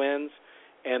fraternal twins,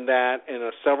 and that in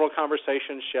several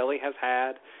conversations Shelley has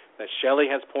had, that Shelley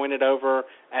has pointed over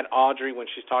at Audrey when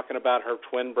she's talking about her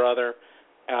twin brother,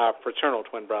 fraternal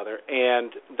twin brother,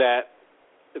 and that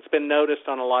it's been noticed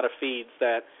on a lot of feeds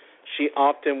that she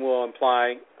often will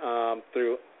imply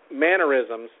through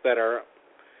mannerisms that are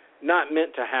not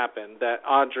meant to happen that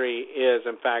Audrey is,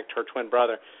 in fact, her twin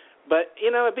brother. But,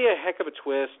 it'd be a heck of a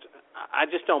twist. I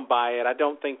just don't buy it. I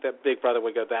don't think that Big Brother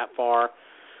would go that far.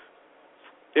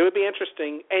 It would be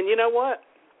interesting. And you know what?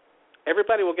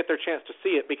 Everybody will get their chance to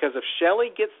see it because if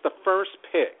Shelley gets the first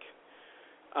pick,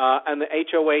 and the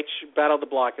HOH Battle of the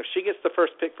Block, if she gets the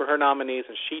first pick for her nominees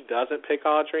and she doesn't pick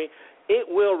Audrey, it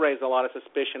will raise a lot of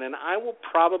suspicion, and I will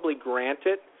probably grant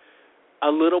it a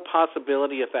little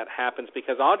possibility if that happens,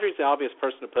 because Audrey's the obvious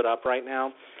person to put up right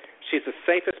now. She's the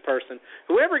safest person.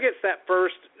 Whoever gets that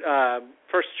first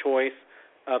choice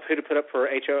of who to put up for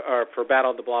or for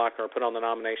Battle of the Block or put on the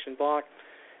nomination block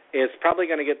is probably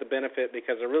going to get the benefit,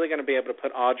 because they're really going to be able to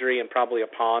put Audrey and probably a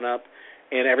pawn up,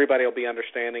 and everybody will be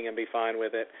understanding and be fine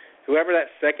with it. Whoever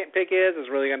that second pick is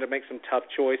really going to make some tough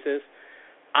choices.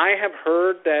 I have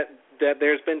heard that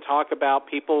there's been talk about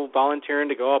people volunteering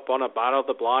to go up on a Battle of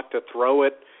the Block to throw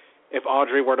it if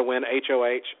Audrey were to win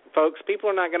HOH. Folks, people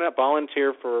are not going to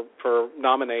volunteer for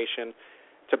nomination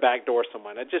to backdoor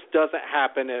someone. It just doesn't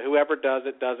happen. Whoever does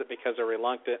it because they're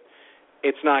reluctant.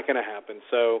 It's not going to happen.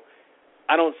 So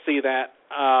I don't see that.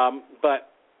 But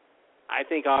I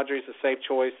think Audrey's a safe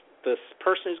choice. The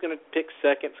person who's going to pick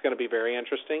second is going to be very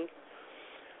interesting.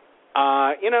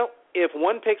 If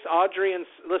one picks Audrey, and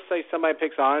let's say somebody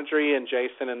picks Audrey and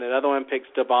Jason, and the other one picks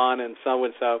Devon and so,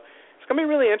 it's going to be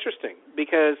really interesting,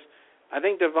 because I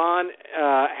think Devon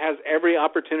has every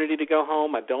opportunity to go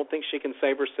home. I don't think she can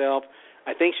save herself.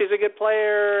 I think she's a good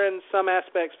player in some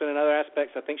aspects, but in other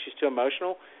aspects I think she's too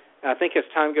emotional. And I think as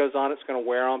time goes on, it's going to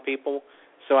wear on people.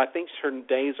 So I think her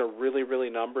days are really, really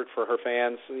numbered for her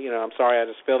fans. I'm sorry, I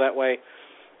just feel that way.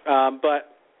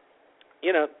 But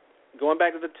going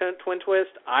back to the twin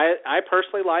twist, I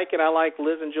personally like it. I like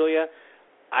Liz and Julia.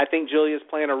 I think Julia's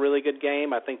playing a really good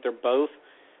game. I think they're both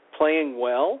playing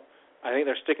well. I think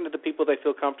they're sticking to the people they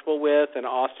feel comfortable with, and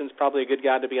Austin's probably a good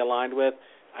guy to be aligned with.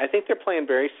 I think they're playing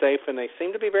very safe, and they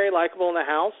seem to be very likable in the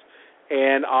house.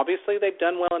 And obviously they've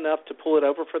done well enough to pull it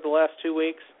over for the last 2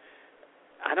 weeks.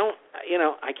 I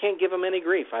can't give them any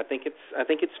grief. I think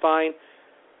it's fine.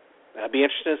 I'd be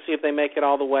interested to see if they make it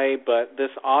all the way, but this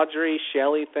Audrey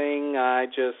Shelley thing, I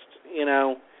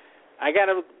got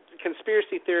a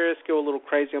conspiracy theorist go a little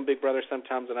crazy on Big Brother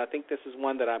sometimes, and I think this is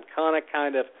one that I'm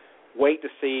kind of wait to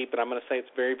see, but I'm going to say it's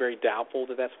very, very doubtful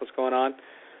that that's what's going on.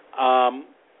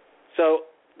 So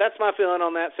that's my feeling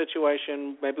on that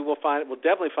situation. Maybe we'll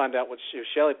definitely find out what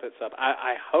Shelley puts up.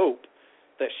 I hope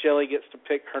that Shelley gets to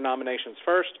pick her nominations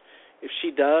first. If she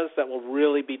does, that will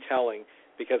really be telling,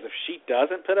 because if she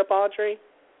doesn't put up Audrey,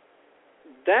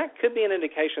 that could be an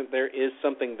indication that there is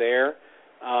something there.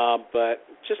 But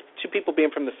just two people being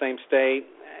from the same state,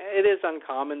 it is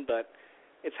uncommon, but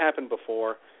it's happened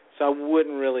before. So I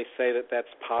wouldn't really say that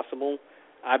that's possible.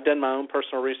 I've done my own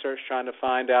personal research trying to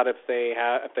find out if they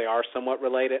are somewhat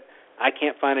related. I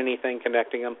can't find anything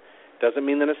connecting them. Doesn't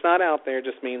mean that it's not out there. It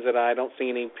just means that I don't see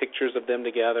any pictures of them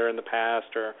together in the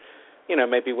past, or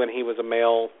maybe when he was a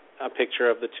male, a picture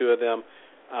of the two of them.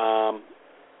 I'm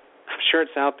sure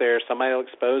it's out there. Somebody will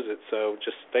expose it, so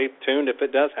just stay tuned if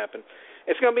it does happen.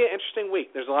 It's going to be an interesting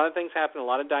week. There's a lot of things happening, a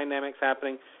lot of dynamics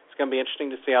happening. It's going to be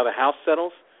interesting to see how the house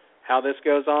settles, how this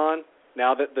goes on.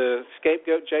 Now that the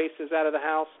scapegoat Jace is out of the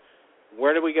house,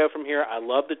 where do we go from here? I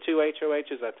love the two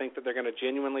HOHs. I think that they're going to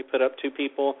genuinely put up two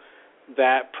people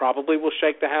that probably will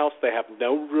shake the house. They have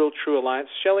no real true alliance.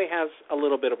 Shelley has a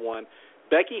little bit of one.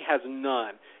 Becky has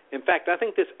none. In fact, I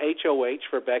think this HOH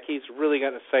for Becky is really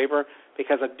going to save her,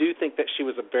 because I do think that she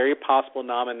was a very possible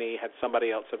nominee had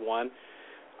somebody else had won.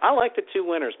 I like the two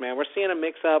winners, man. We're seeing a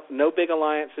mix-up. No big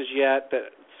alliances yet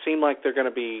that seem like they're going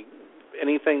to be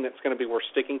anything that's going to be worth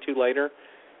sticking to later.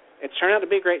 It's turned out to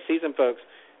be a great season, folks.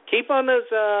 Keep on those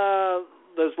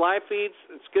live feeds.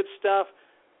 It's good stuff.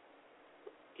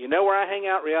 You know where I hang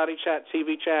out, Reality Chat,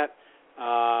 TV Chat.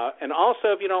 And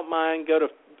also, if you don't mind, go to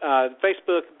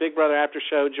Facebook, Big Brother After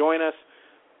Show. Join us.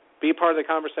 Be a part of the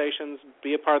conversations.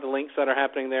 Be a part of the links that are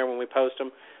happening there when we post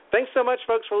them. Thanks so much,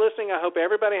 folks, for listening. I hope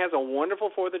everybody has a wonderful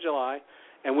 4th of July,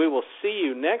 and we will see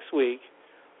you next week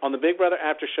on the Big Brother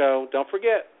After Show. Don't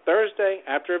forget, Thursday,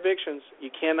 after evictions. You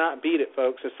cannot beat it,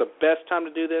 folks. It's the best time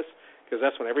to do this, because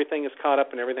that's when everything is caught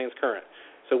up and everything's current.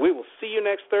 So we will see you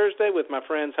next Thursday with my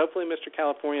friends, hopefully Mr.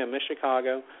 California and Miss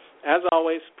Chicago. As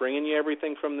always, bringing you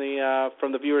everything from the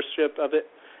viewership of it,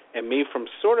 and me from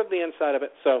sort of the inside of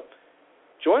it. So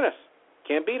join us.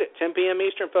 Can't beat it. 10 p.m.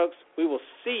 Eastern, folks. We will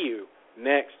see you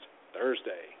next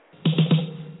Thursday.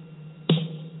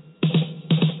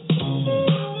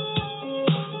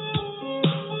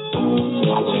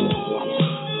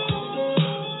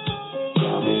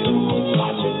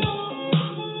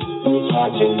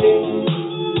 Watching me.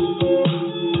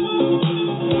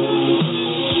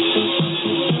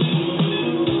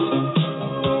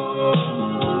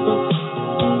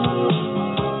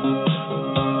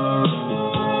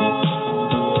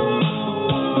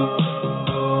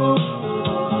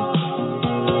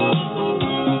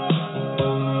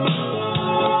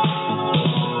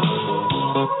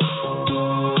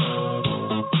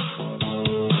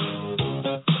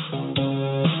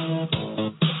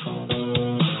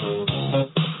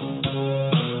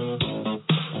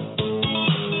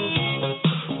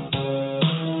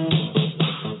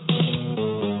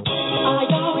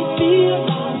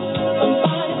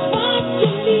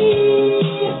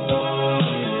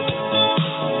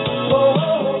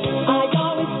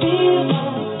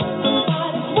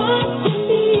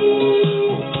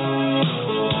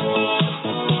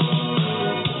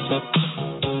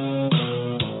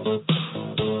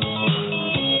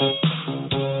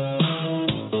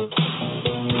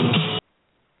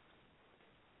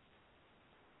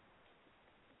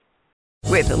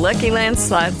 With Lucky Land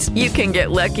Slots, you can get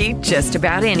lucky just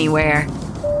about anywhere.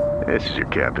 This is your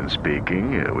captain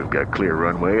speaking. We've got clear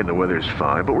runway and the weather's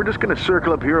fine, but we're just going to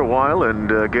circle up here a while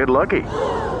and get lucky.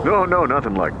 No,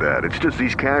 nothing like that. It's just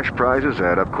these cash prizes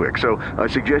add up quick. So I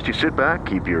suggest you sit back,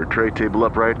 keep your tray table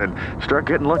upright, and start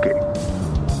getting lucky.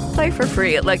 Play for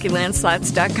free at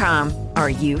LuckyLandSlots.com. Are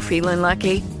you feeling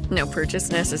lucky? No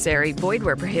purchase necessary. Void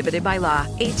where prohibited by law.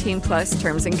 18+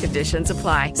 terms and conditions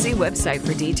apply. See website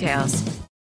for details.